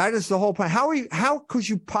 That is the whole point. How could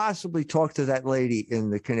you possibly talk to that lady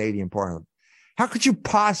in the Canadian Parliament? How could you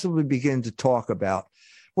possibly begin to talk about,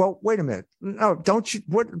 well, wait a minute. No, don't you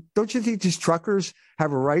think these truckers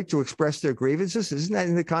have a right to express their grievances? Isn't that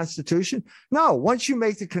in the Constitution? No, once you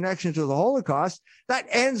make the connection to the Holocaust, that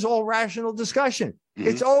ends all rational discussion. Mm-hmm.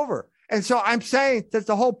 It's over. And so I'm saying that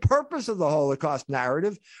the whole purpose of the Holocaust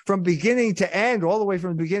narrative, from beginning to end, all the way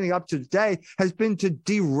from the beginning up to today, has been to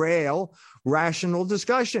derail rational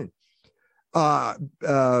discussion from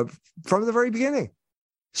the very beginning.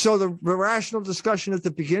 So the rational discussion at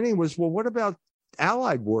the beginning was, well, what about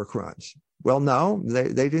Allied war crimes? Well, no,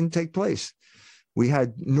 they didn't take place. We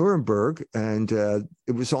had Nuremberg, and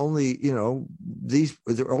it was only,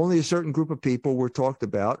 there were only a certain group of people were talked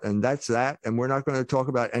about, and that's that. And we're not going to talk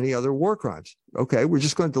about any other war crimes. Okay, we're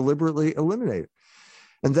just going to deliberately eliminate it.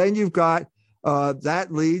 And then you've got that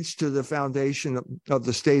leads to the foundation of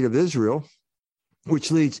the State of Israel,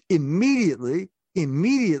 which leads immediately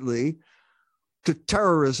to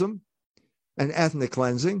terrorism and ethnic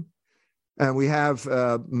cleansing. And we have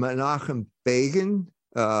Menachem Begin,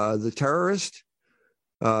 the terrorist,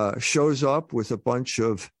 shows up with a bunch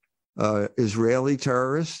of Israeli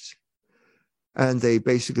terrorists, and they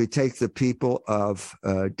basically take the people of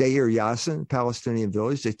Deir Yassin, Palestinian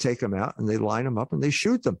village. They take them out and they line them up and they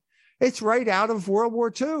shoot them. It's right out of World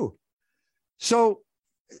War II. So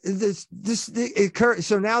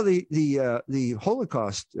so now the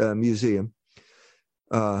Holocaust Museum,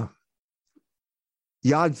 Yad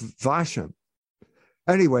Vashem.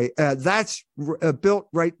 Anyway, that's built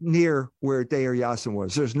right near where Deir Yassin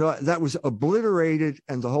was. That was obliterated,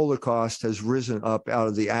 and the Holocaust has risen up out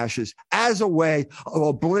of the ashes as a way of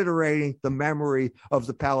obliterating the memory of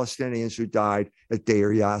the Palestinians who died at Deir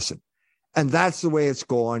Yassin. And that's the way it's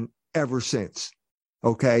gone ever since.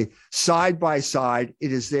 Okay, side by side,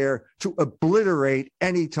 it is there to obliterate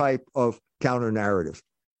any type of counter narrative.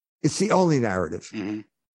 It's the only narrative. Mm-hmm.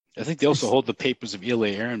 I think they also hold the papers of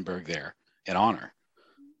Ilya Ehrenberg there in honor.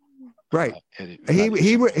 Right.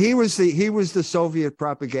 He was the Soviet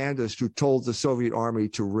propagandist who told the Soviet army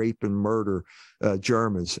to rape and murder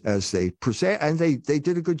Germans as they present, and they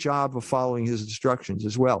did a good job of following his instructions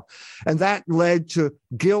as well. And that led to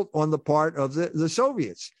guilt on the part of the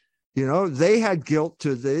Soviets. You know, they had guilt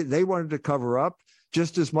they wanted to cover up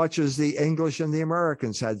just as much as the English and the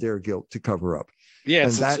Americans had their guilt to cover up. Yeah,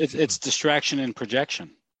 it's distraction and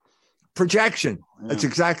projection. Projection. Yeah. That's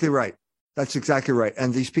exactly right. That's exactly right.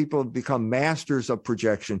 And these people have become masters of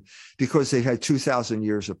projection because they had 2,000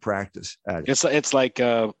 years of practice at it. It's like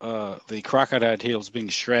the crocodile tails being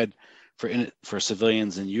shred for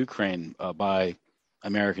civilians in Ukraine by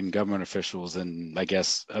American government officials and I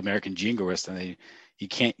guess American jingoists, and you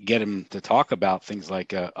can't get them to talk about things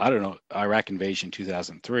like Iraq invasion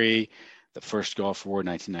 2003, the first Gulf War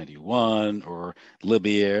 1991, or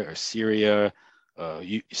Libya or Syria.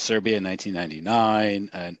 Serbia in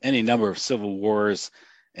 1999, and any number of civil wars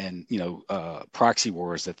and proxy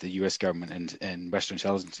wars that the U.S. government and Western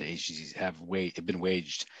intelligence agencies have been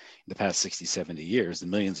waged in the past 60, 70 years, the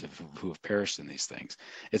millions who have perished in these things.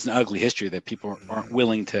 It's an ugly history that people aren't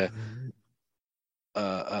willing to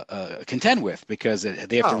contend with because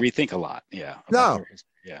they have to rethink a lot. Yeah.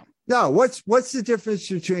 No. What's the difference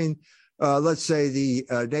between, let's say, the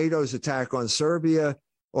NATO's attack on Serbia,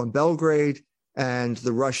 on Belgrade, and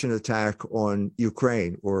the Russian attack on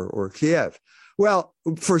Ukraine or Kiev? Well,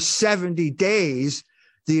 for 70 days,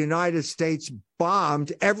 the United States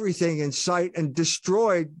bombed everything in sight and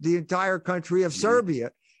destroyed the entire country of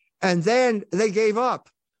Serbia. And then they gave up.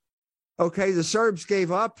 Okay, the Serbs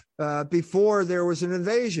gave up before there was an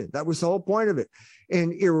invasion. That was the whole point of it.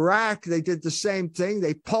 In Iraq, they did the same thing.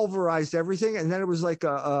 They pulverized everything. And then it was like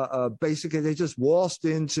basically they just waltzed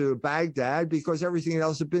into Baghdad because everything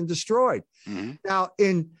else had been destroyed. Mm-hmm. Now,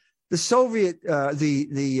 in the Soviet,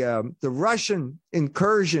 the Russian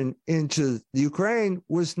incursion into the Ukraine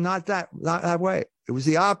was not that way. It was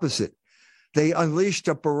the opposite. They unleashed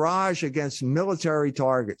a barrage against military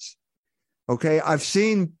targets. Okay, I've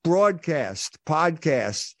seen podcasts.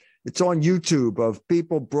 It's on YouTube of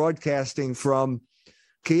people broadcasting from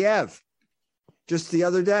Kiev. Just the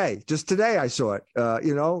other day, just today, I saw it.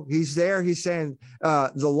 He's there. He's saying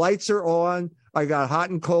the lights are on. I got hot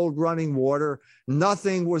and cold running water.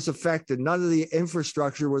 Nothing was affected. None of the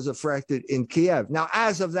infrastructure was affected in Kiev. Now,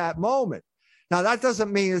 as of that moment, now that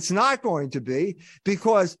doesn't mean it's not going to be,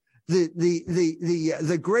 because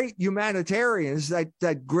the great humanitarians,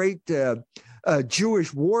 that great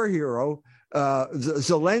Jewish war hero,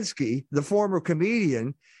 Zelensky, the former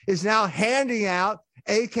comedian, is now handing out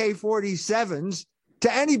AK-47s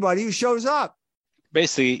to anybody who shows up.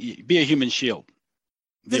 Basically, be a human shield.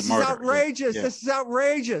 This is outrageous. Yeah. This is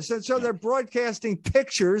outrageous. And so they're broadcasting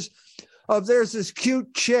pictures of there's this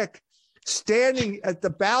cute chick standing at the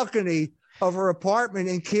balcony of her apartment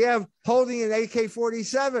in Kiev holding an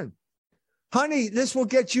AK-47. Honey, this will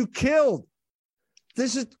get you killed.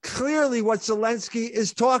 This is clearly what Zelensky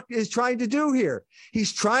is trying to do here.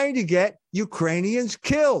 He's trying to get Ukrainians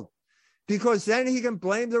killed, because then he can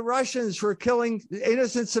blame the Russians for killing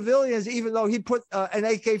innocent civilians, even though he put an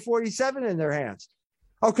AK-47 in their hands.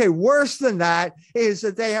 Okay, worse than that is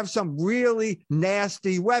that they have some really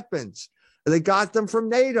nasty weapons. They got them from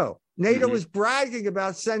NATO. NATO is bragging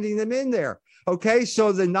about sending them in there. Okay,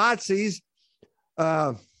 so the Nazis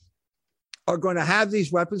are going to have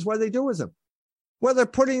these weapons. What do they do with them? Well, they're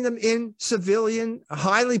putting them in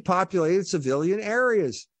highly populated civilian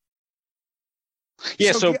areas.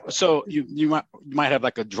 Yeah, so you might have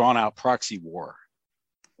like a drawn out proxy war,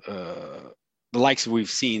 the likes we've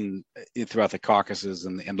seen throughout the Caucasus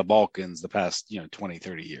and the Balkans the past 20,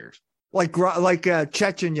 30 years. like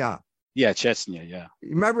Chechnya. Yeah, Chechnya. Yeah.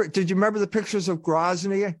 Remember? Did you remember the pictures of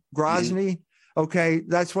Grozny? Grozny. Okay,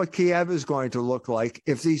 that's what Kiev is going to look like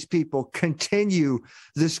if these people continue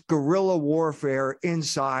this guerrilla warfare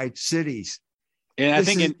inside cities. And I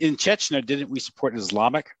think in Chechnya, didn't we support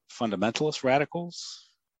Islamic fundamentalist radicals?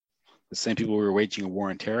 The same people we were waging a war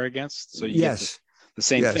on terror against. So you get the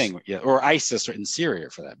same thing, yeah, or ISIS or in Syria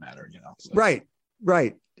for that matter, you know. So.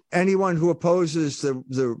 Right. Anyone who opposes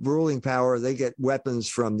the ruling power, they get weapons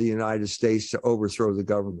from the United States to overthrow the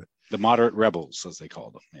government. The moderate rebels, as they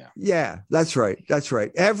call them. Yeah. Yeah, that's right. That's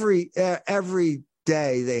right. Every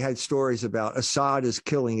day they had stories about Assad is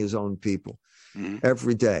killing his own people. Mm-hmm.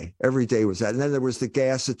 Every day was that. And then there was the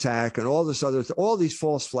gas attack and all these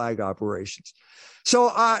false flag operations.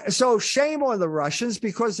 So shame on the Russians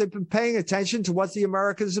because they've been paying attention to what the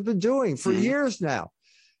Americans have been doing for years now,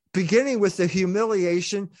 beginning with the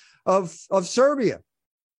humiliation of Serbia,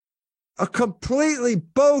 a completely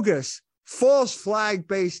bogus false flag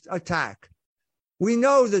based attack. We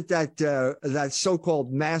know that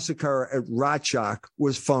so-called massacre at Ratchak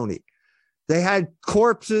was phony. They had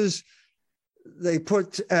corpses. They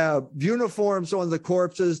put uniforms on the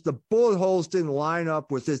corpses. The bullet holes didn't line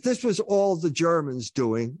up with this. This was all the Germans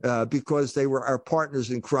doing because they were our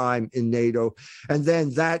partners in crime in NATO. And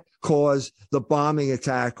then that caused the bombing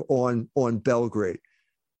attack on Belgrade.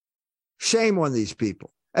 Shame on these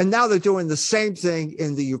people. And now they're doing the same thing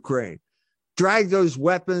in the Ukraine. Drag those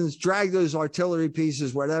weapons, drag those artillery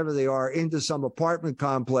pieces, whatever they are, into some apartment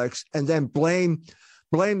complex and then blame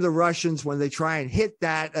the Russians when they try and hit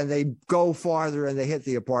that and they go farther and they hit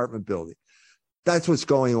the apartment building. That's what's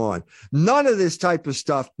going on. None of this type of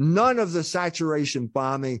stuff, none of the saturation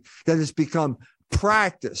bombing that has become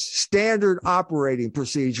practice, standard operating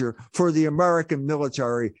procedure for the American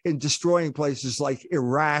military in destroying places like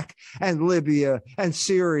Iraq and Libya and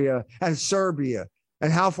Syria and Serbia.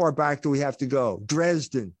 And how far back do we have to go?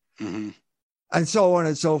 Dresden. Mm-hmm. And so on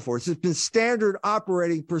and so forth. It's been standard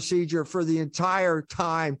operating procedure for the entire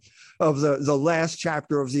time of the last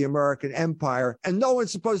chapter of the American empire. And no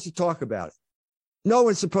one's supposed to talk about it. No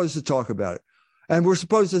one's supposed to talk about it. And we're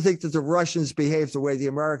supposed to think that the Russians behave the way the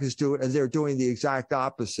Americans do it, and they're doing the exact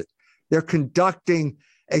opposite. They're conducting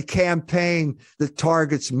a campaign that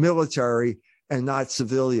targets military and not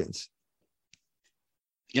civilians.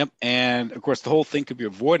 Yep. And of course, the whole thing could be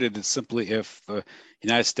avoided is simply if the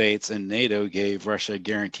United States and NATO gave Russia a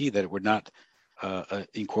guarantee that it would not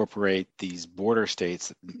incorporate these border states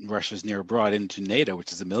that Russia's near abroad into NATO,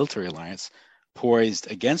 which is a military alliance poised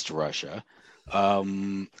against Russia.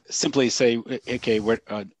 Simply say, okay,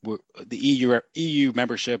 the EU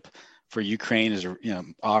membership for Ukraine is,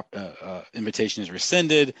 invitation is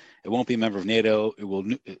rescinded. It won't be a member of NATO. It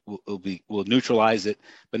will neutralize it.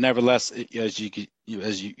 But nevertheless, as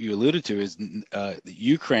you alluded to, is the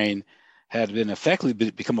Ukraine had been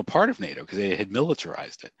effectively become a part of NATO because they had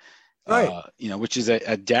militarized it. Right. Which is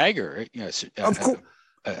a dagger.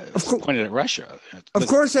 Pointed at Russia. Of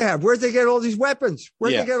course they have. Where'd they get all these weapons?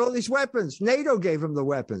 Where'd they get all these weapons? NATO gave them the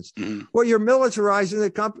weapons. Mm-hmm. Well, you're militarizing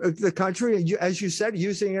the country, and as you said,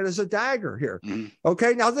 using it as a dagger here. Mm-hmm.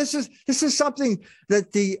 Okay, now this is something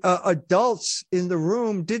that the adults in the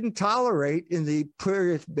room didn't tolerate in the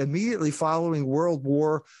period immediately following World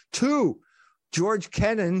War II. George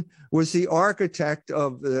Kennan was the architect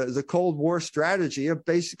of the Cold War strategy of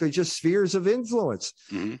basically just spheres of influence.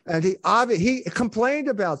 Mm-hmm. And he complained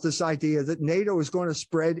about this idea that NATO is going to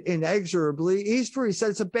spread inexorably eastward. He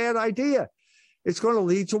said it's a bad idea. It's going to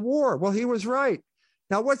lead to war. Well, he was right.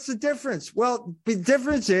 Now, what's the difference? Well, the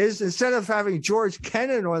difference is instead of having George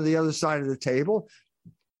Kennan on the other side of the table,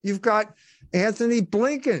 you've got Anthony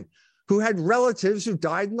Blinken, who had relatives who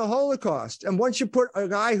died in the Holocaust. And once you put a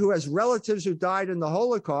guy who has relatives who died in the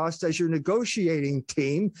Holocaust as your negotiating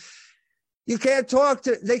team, they can't talk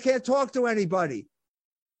to anybody.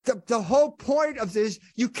 The whole point of this,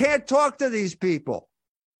 you can't talk to these people.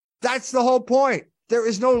 That's the whole point. There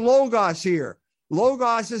is no logos here.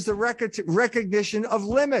 Logos is the recognition of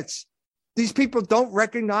limits. These people don't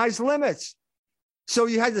recognize limits. So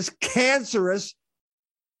you had this cancerous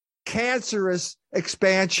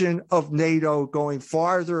expansion of NATO going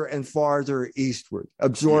farther and farther eastward,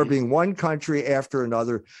 absorbing one country after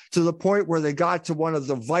another to the point where they got to one of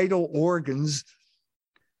the vital organs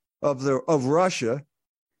of Russia.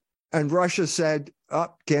 And Russia said,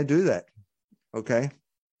 oh, can't do that. Okay.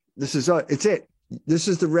 This is it. This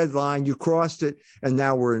is the red line. You crossed it. And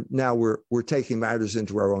now we're taking matters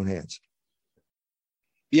into our own hands.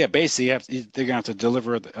 Yeah, basically they're going to have to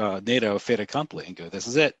deliver NATO a fait accompli and go, this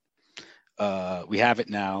is it. We have it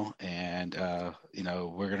now, and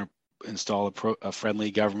we're going to install a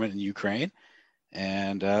friendly government in Ukraine,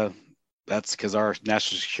 and that's because our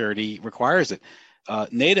national security requires it.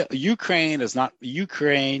 NATO, Ukraine,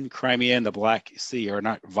 Crimea, and the Black Sea are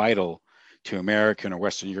not vital to American or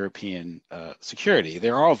Western European security.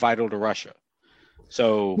 They're all vital to Russia.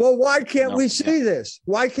 So, well, why can't we see this?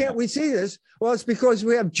 Why can't we see this? Well, it's because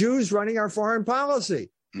we have Jews running our foreign policy.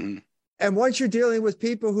 Mm-hmm. And once you're dealing with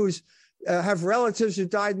people who have relatives who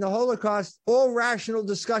died in the Holocaust, all rational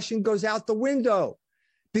discussion goes out the window,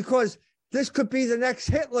 because this could be the next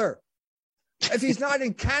Hitler. If he's not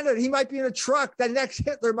in Canada, he might be in a truck. The next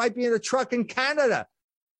Hitler might be in a truck in Canada.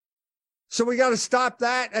 So we got to stop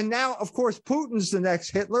that. And now, of course, Putin's the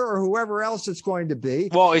next Hitler, or whoever else it's going to be.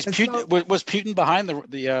 Well, was Putin behind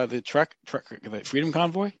the truck, the Freedom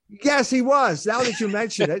Convoy? Yes, he was. Now that you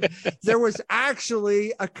mention it, there was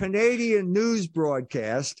actually a Canadian news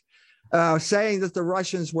broadcast saying that the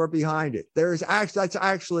Russians were behind it.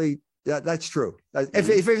 That's true.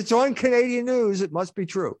 If it's on Canadian news, it must be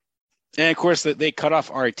true. And of course, they cut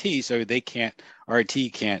off RT, so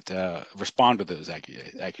RT can't respond to those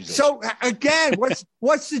accusations. So again,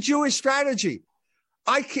 what's the Jewish strategy?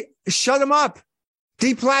 I can't shut them up,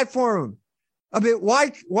 deplatform them. I mean, why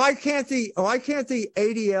can't the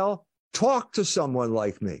ADL talk to someone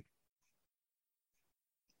like me?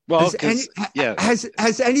 Well,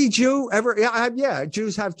 has any Jew ever? Yeah,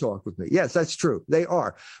 Jews have talked with me. Yes, that's true. They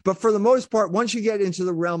are. But for the most part, once you get into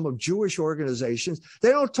the realm of Jewish organizations, they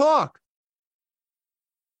don't talk.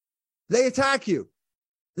 They attack you.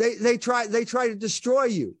 They try to destroy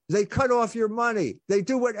you. They cut off your money. They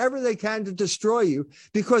do whatever they can to destroy you,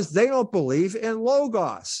 because they don't believe in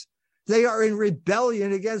Logos. They are in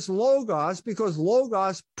rebellion against Logos, because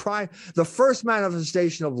Logos, the first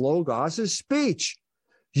manifestation of Logos is speech.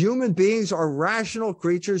 Human beings are rational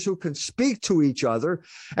creatures who can speak to each other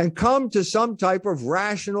and come to some type of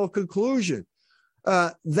rational conclusion.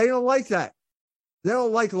 They don't like that. They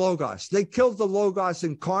don't like Logos. They killed the Logos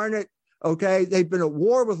incarnate. Okay, they've been at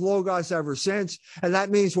war with Logos ever since. And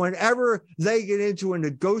that means whenever they get into a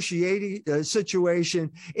negotiating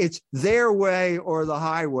situation, it's their way or the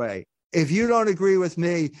highway. If you don't agree with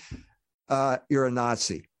me, you're a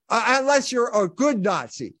Nazi. Unless you're a good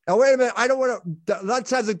Nazi. Now, wait a minute. I don't want to,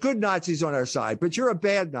 let's have the good Nazis on our side, but you're a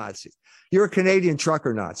bad Nazi. You're a Canadian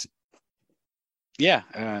trucker Nazi. Yeah,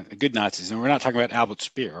 good Nazis. And we're not talking about Albert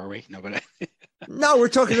Speer, are we? No, but no, we're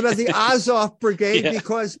talking about the Azov Brigade,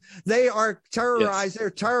 because they are terrorized. Yes. They're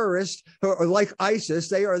terrorists who are like ISIS.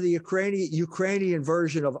 They are the Ukrainian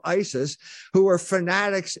version of ISIS, who are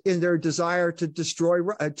fanatics in their desire to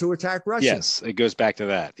to attack Russia. Yes, it goes back to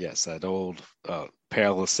that. Yes, that old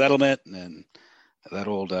perilous settlement and that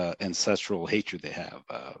old ancestral hatred they have,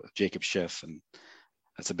 Jacob Schiff, and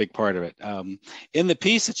that's a big part of it. In the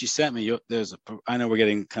piece that you sent me, I know we're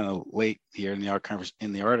getting kind of late here in our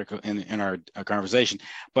conversation,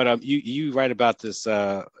 but you write about this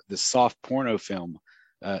soft porno film,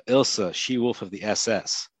 Ilsa, She-Wolf of the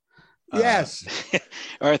SS. Yes.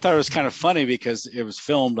 Or I thought it was kind of funny because it was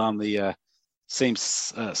filmed on the same,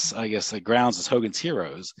 I guess, grounds as Hogan's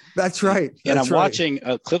Heroes. That's right. And I'm watching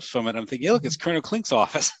clips from it. I'm thinking, look, it's Colonel Klink's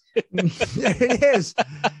office. It is.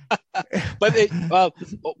 But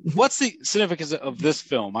what's the significance of this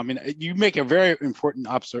film? I mean, you make a very important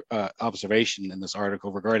observation in this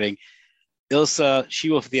article regarding Ilsa,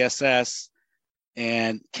 She-Wolf of the SS,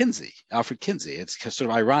 and Kinsey, Alfred Kinsey. It's sort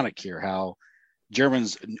of ironic here how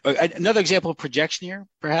Germans. Another example of projection here,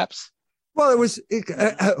 perhaps. Well,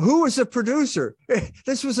 who was the producer?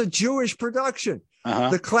 This was a Jewish production.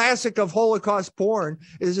 Uh-huh. The classic of Holocaust porn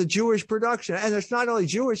is a Jewish production, and it's not only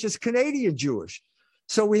Jewish; it's Canadian Jewish.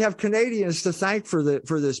 So we have Canadians to thank for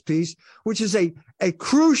this piece, which is a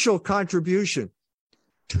crucial contribution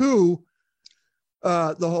to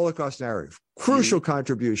the Holocaust narrative. Crucial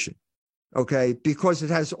contribution, okay, because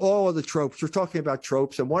it has all of the tropes. We're talking about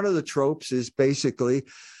tropes, and one of the tropes is basically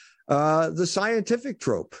the scientific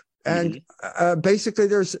trope. And basically,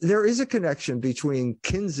 there is a connection between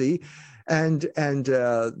Kinsey and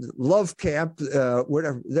Love Camp,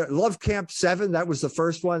 whatever. Love Camp 7, that was the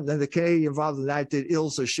first one. Then the Canadian involved in that did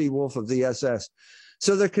Ilsa, She-Wolf of the SS.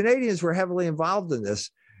 So the Canadians were heavily involved in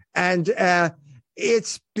this, and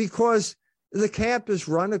it's because the camp is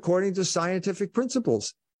run according to scientific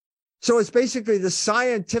principles. So it's basically the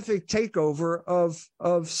scientific takeover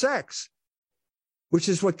of sex, which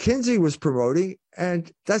is what Kinsey was promoting.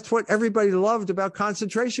 And that's what everybody loved about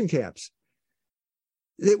concentration camps.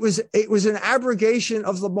 It was an abrogation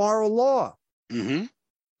of the moral law. Mm-hmm.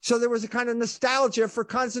 So there was a kind of nostalgia for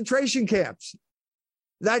concentration camps.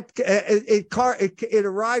 That it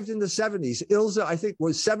arrived in the 70s. Ilsa, I think,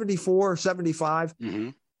 was 74, 75. Mm-hmm.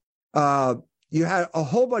 You had a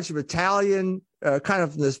whole bunch of Italian kind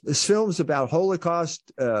of this films about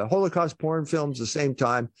Holocaust porn films at the same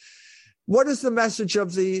time. What is the message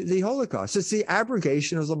of the Holocaust? It's the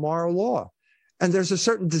abrogation of the moral law. And there's a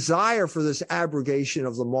certain desire for this abrogation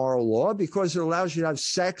of the moral law because it allows you to have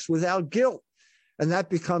sex without guilt. And that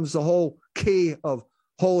becomes the whole key of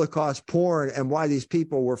Holocaust porn and why these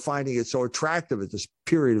people were finding it so attractive at this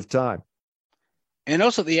period of time. And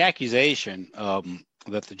also the accusation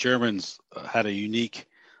that the Germans had a unique,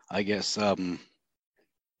 I guess,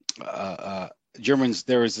 Germans,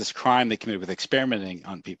 there was this crime they committed with experimenting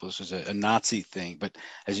on people. This was a Nazi thing. But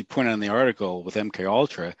as you pointed out in the article with MK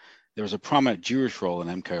Ultra, there was a prominent Jewish role in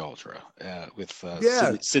MK Ultra with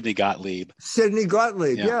Sidney Gottlieb. Sidney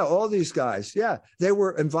Gottlieb, all these guys. Yeah, they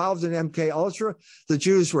were involved in MK Ultra. The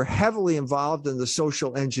Jews were heavily involved in the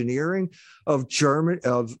social engineering of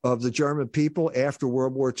the German people after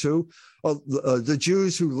World War II. The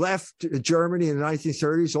Jews who left Germany in the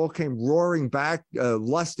 1930s all came roaring back,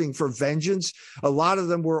 lusting for vengeance. A lot of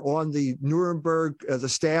them were on the the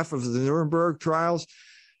staff of the Nuremberg trials.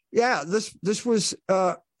 Yeah, this was.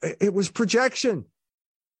 It was projection.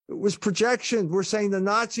 It was projection. We're saying the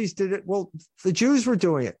Nazis did it. Well, the Jews were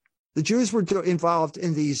doing it. The Jews were involved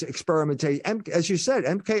in these experimentations. As you said,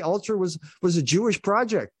 MK Ultra was a Jewish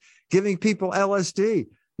project, giving people LSD,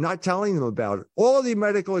 not telling them about it. All of the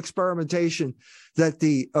medical experimentation that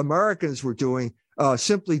the Americans were doing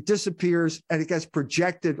simply disappears, and it gets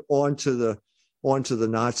projected onto the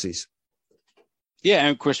Nazis. Yeah, and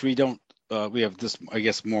of course we don't. We have this, I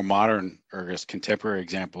guess, more modern or I guess contemporary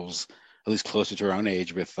examples, at least closer to our own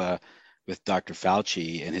age, with Dr.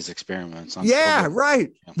 Fauci and his experiments on COVID.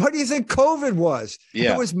 Right. Yeah. What do you think COVID was?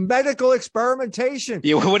 Yeah. It was medical experimentation.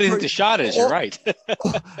 Yeah, what do you think the shot is? You're right.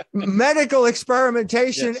 Medical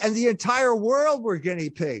experimentation, yes. And the entire world were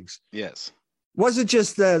guinea pigs. Yes. Wasn't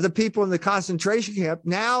just the people in the concentration camp.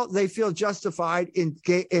 Now they feel justified in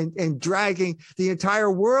dragging the entire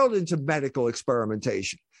world into medical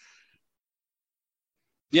experimentation.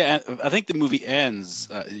 Yeah, I think the movie ends.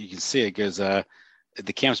 You can see it goes. The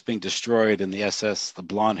camp's being destroyed, and the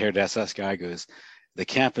blonde-haired SS guy goes, "The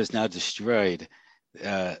camp is now destroyed.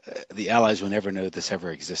 The Allies will never know this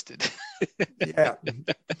ever existed." Yeah,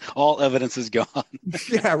 all evidence is gone.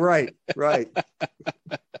 Yeah, right.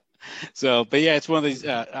 So, but yeah, it's one of these.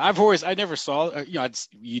 I never saw. It's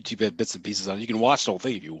YouTube had bits and pieces on it. You can watch the whole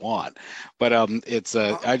thing if you want, but it's.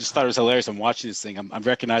 I just thought it was hilarious. I'm watching this thing. I'm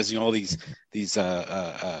recognizing all these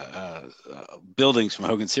buildings from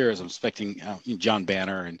Hogan's Heroes. I'm expecting John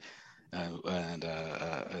Banner and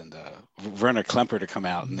Werner Klemper to come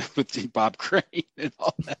out and with Bob Crane and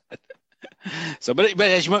all that. So, but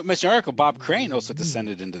as you mentioned, article, Bob Crane also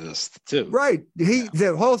descended into this too. Right.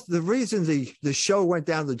 The reason the show went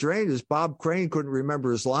down the drain is Bob Crane couldn't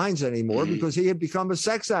remember his lines anymore because he had become a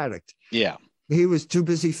sex addict. Yeah. He was too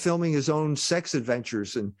busy filming his own sex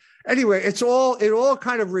adventures. And anyway, it all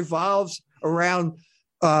kind of revolves around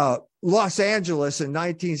Los Angeles in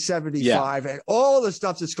 1975 and all the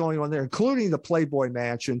stuff that's going on there, including the Playboy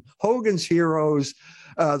Mansion, Hogan's Heroes,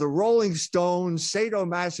 the Rolling Stones,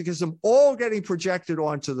 sadomasochism, all getting projected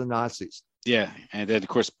onto the Nazis. Yeah, and then of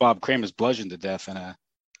course Bob Crane was bludgeoned to death in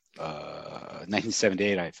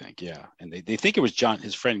 1978, I think. Yeah, and they think it was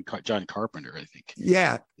his friend John Carpenter, I think.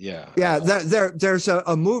 Yeah. There's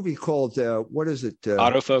a movie called what is it?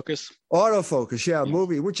 Autofocus. Yeah, a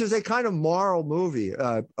movie, which is a kind of moral movie.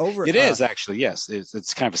 It is actually, yes.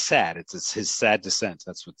 It's kind of sad. It's his sad descent.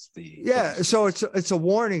 That's what's the. Yeah, so it's a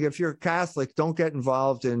warning. If you're Catholic, don't get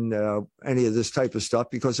involved in any of this type of stuff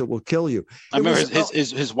because it will kill you. I remember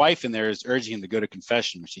his wife in there is urging him to go to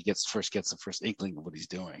confession when she gets the first inkling of what he's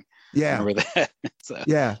doing. Yeah. Remember that?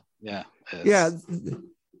 Yeah.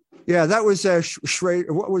 That was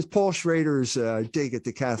Schrader. What was Paul Schrader's dig at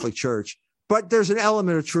the Catholic Church? But there's an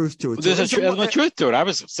element of truth to it. There's an element of truth to it. I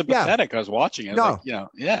was sympathetic. I was watching it. I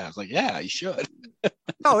was like, you should.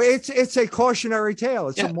 No, it's a cautionary tale.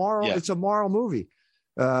 It's a moral. Yeah. It's a moral movie.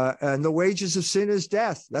 And the wages of sin is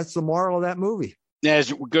death. That's the moral of that movie. Yeah,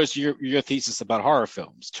 as it goes to your thesis about horror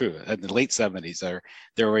films too. In the late 70s,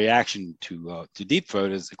 their reaction to Deep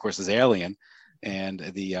Throat is, of course, is Alien, and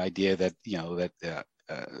the idea that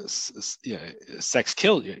sex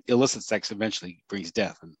kills you. Illicit sex eventually brings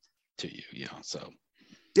death to you. So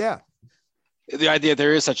yeah, the idea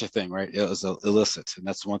there is such a thing, right? It was illicit, and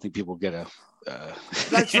that's one thing people get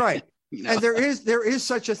That's right. And there is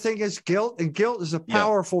such a thing as guilt, and guilt is a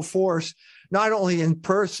powerful force, not only in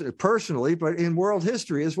personally, but in world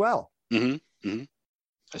history as well. Mm-hmm. Mm-hmm.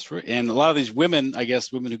 That's right. And a lot of these women, I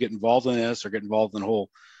guess, women who get involved in this or get involved in the whole,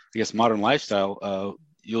 I guess, modern lifestyle,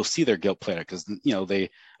 you'll see their guilt play out because, they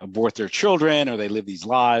abort their children or they live these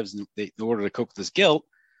lives, and in order to cope with this guilt,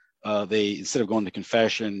 they, instead of going to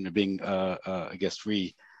confession or being, I guess,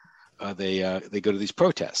 free, they go to these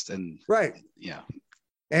protests. And right. Yeah.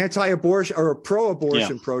 Anti-abortion or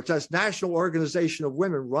pro-abortion protests. National Organization of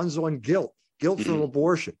Women runs on guilt from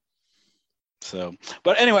abortion. So,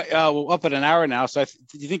 but anyway, we're up at an hour now. So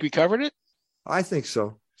do you think we covered it? I think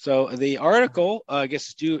so. So the article, I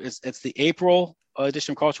guess, it's the April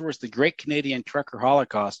edition of Culture Wars, The Great Canadian Trucker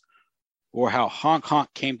Holocaust, or How Honk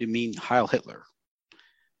Honk Came to Mean Heil Hitler.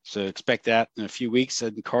 So expect that in a few weeks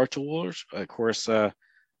in Culture Wars. Of course, go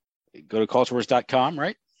to culturewars.com,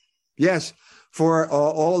 right? Yes. For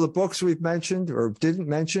all the books we've mentioned or didn't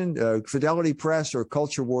mention, Fidelity Press or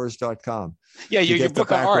culturewars.com. Yeah, your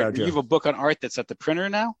book on art. You have a book on art that's at the printer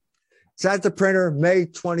now? It's at the printer. May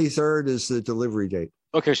 23rd is the delivery date.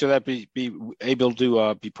 Okay, so that be able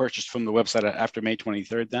to be purchased from the website after May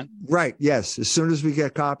 23rd then? Right, yes. As soon as we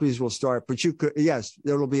get copies, we'll start. But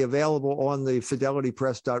it'll be available on the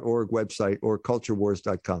fidelitypress.org website or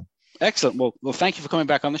culturewars.com. Excellent. Well, thank you for coming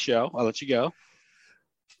back on the show. I'll let you go.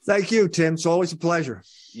 Thank you, Tim. It's always a pleasure.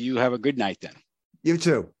 You have a good night then. You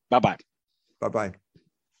too. Bye-bye. Bye-bye.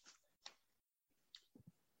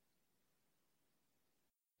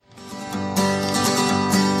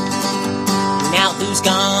 Now who's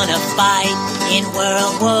gonna fight in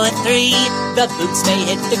World War III? The boots may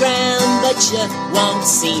hit the ground, but you won't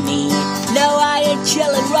see me. No, I ain't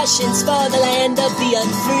killing Russians for the land of the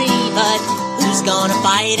unfree. But who's gonna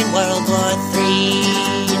fight in World War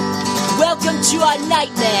III? Welcome to our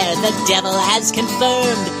nightmare, the devil has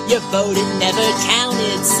confirmed your vote it never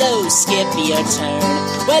counted, so skip your turn.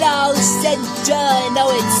 When all is said and done,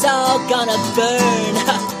 oh, it's all gonna burn.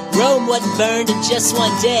 Rome wasn't burned in just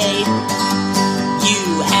one day.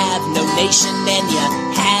 You have no nation and you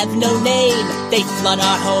have no name. They flood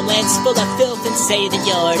our homelands full of filth and say that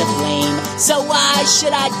you're to blame. So why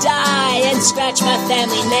should I die and scratch my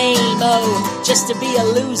family name? Oh, just to be a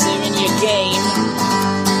loser in your game.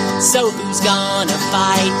 So who's gonna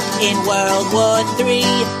fight in World War III?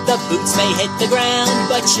 The boots may hit the ground,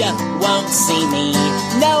 but you won't see me.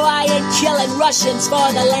 No, I ain't killing Russians for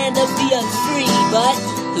the land of the unfree. But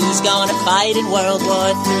who's gonna fight in World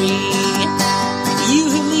War III? You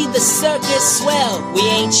who lead the circus, well, we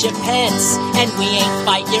ain't your pets, and we ain't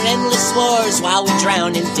fight your endless wars while we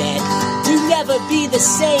drown in debt. We'll never be the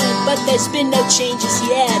same, but there's been no changes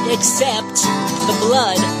yet, except the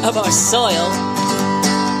blood of our soil.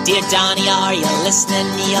 Dear Donnie, are you listening?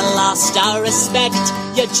 You lost our respect.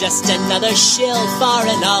 You're just another shill for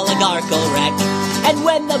an oligarchical wreck. And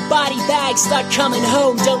when the body bags start coming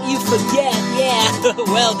home, don't you forget, yeah,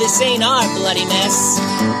 well, this ain't our bloody mess.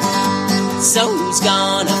 So who's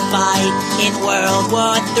gonna fight in World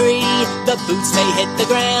War III? The boots may hit the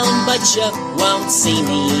ground, but you won't see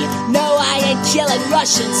me. No, I ain't killing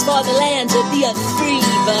Russians for the land of the unfree.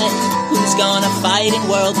 But who's gonna fight in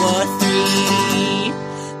World War III?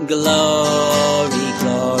 Glory,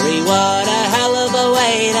 glory, what a hell of a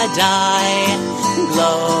way to die.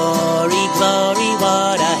 Glory, glory,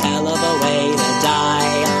 what a hell of a way to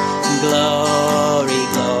die. Glory,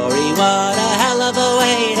 glory, what a hell of a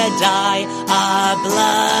way to die. Our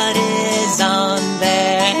blood is on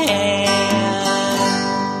their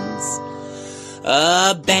hands.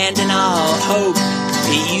 Abandon all hope.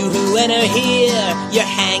 To you who enter here, you're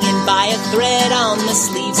hanging by a thread on the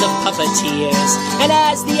sleeves of puppeteers. And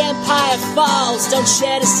as the empire falls, don't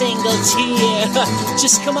shed a single tear.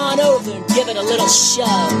 Just come on over and give it a little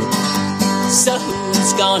shove. So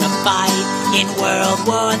who's gonna fight in World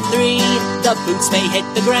War III? The boots may hit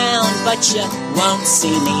the ground, but you won't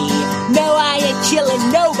see me. No, I ain't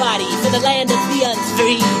killing nobody for the land of the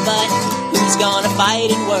unfree. But who's gonna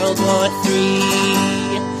fight in World War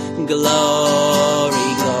III? Glory,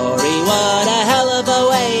 glory, what a hell of a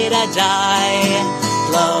way to die.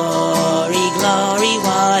 Glory, glory,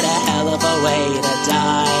 what a hell of a way to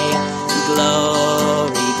die.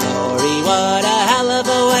 Glory, glory, what a hell of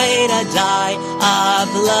a way to die. Our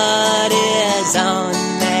blood is on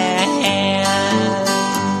their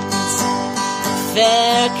hands.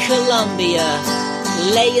 Fair Columbia,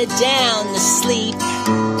 lay you down to sleep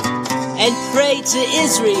and pray to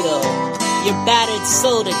Israel, your battered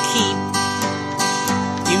soul to keep.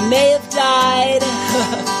 You may have died,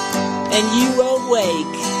 and you won't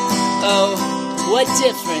wake. Oh, what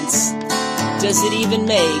difference does it even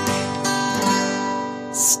make?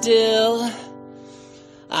 Still,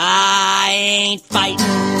 I ain't fighting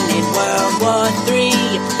in World War III.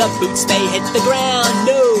 The boots may hit the ground,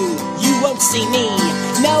 no, you won't see me.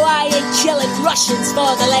 No, I ain't killing Russians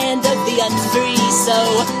for the land of the unfree.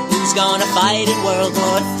 So who's Who's gonna fight in World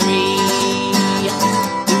War III?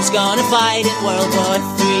 Who's gonna fight in World War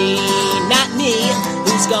III? Not me.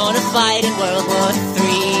 Who's gonna fight in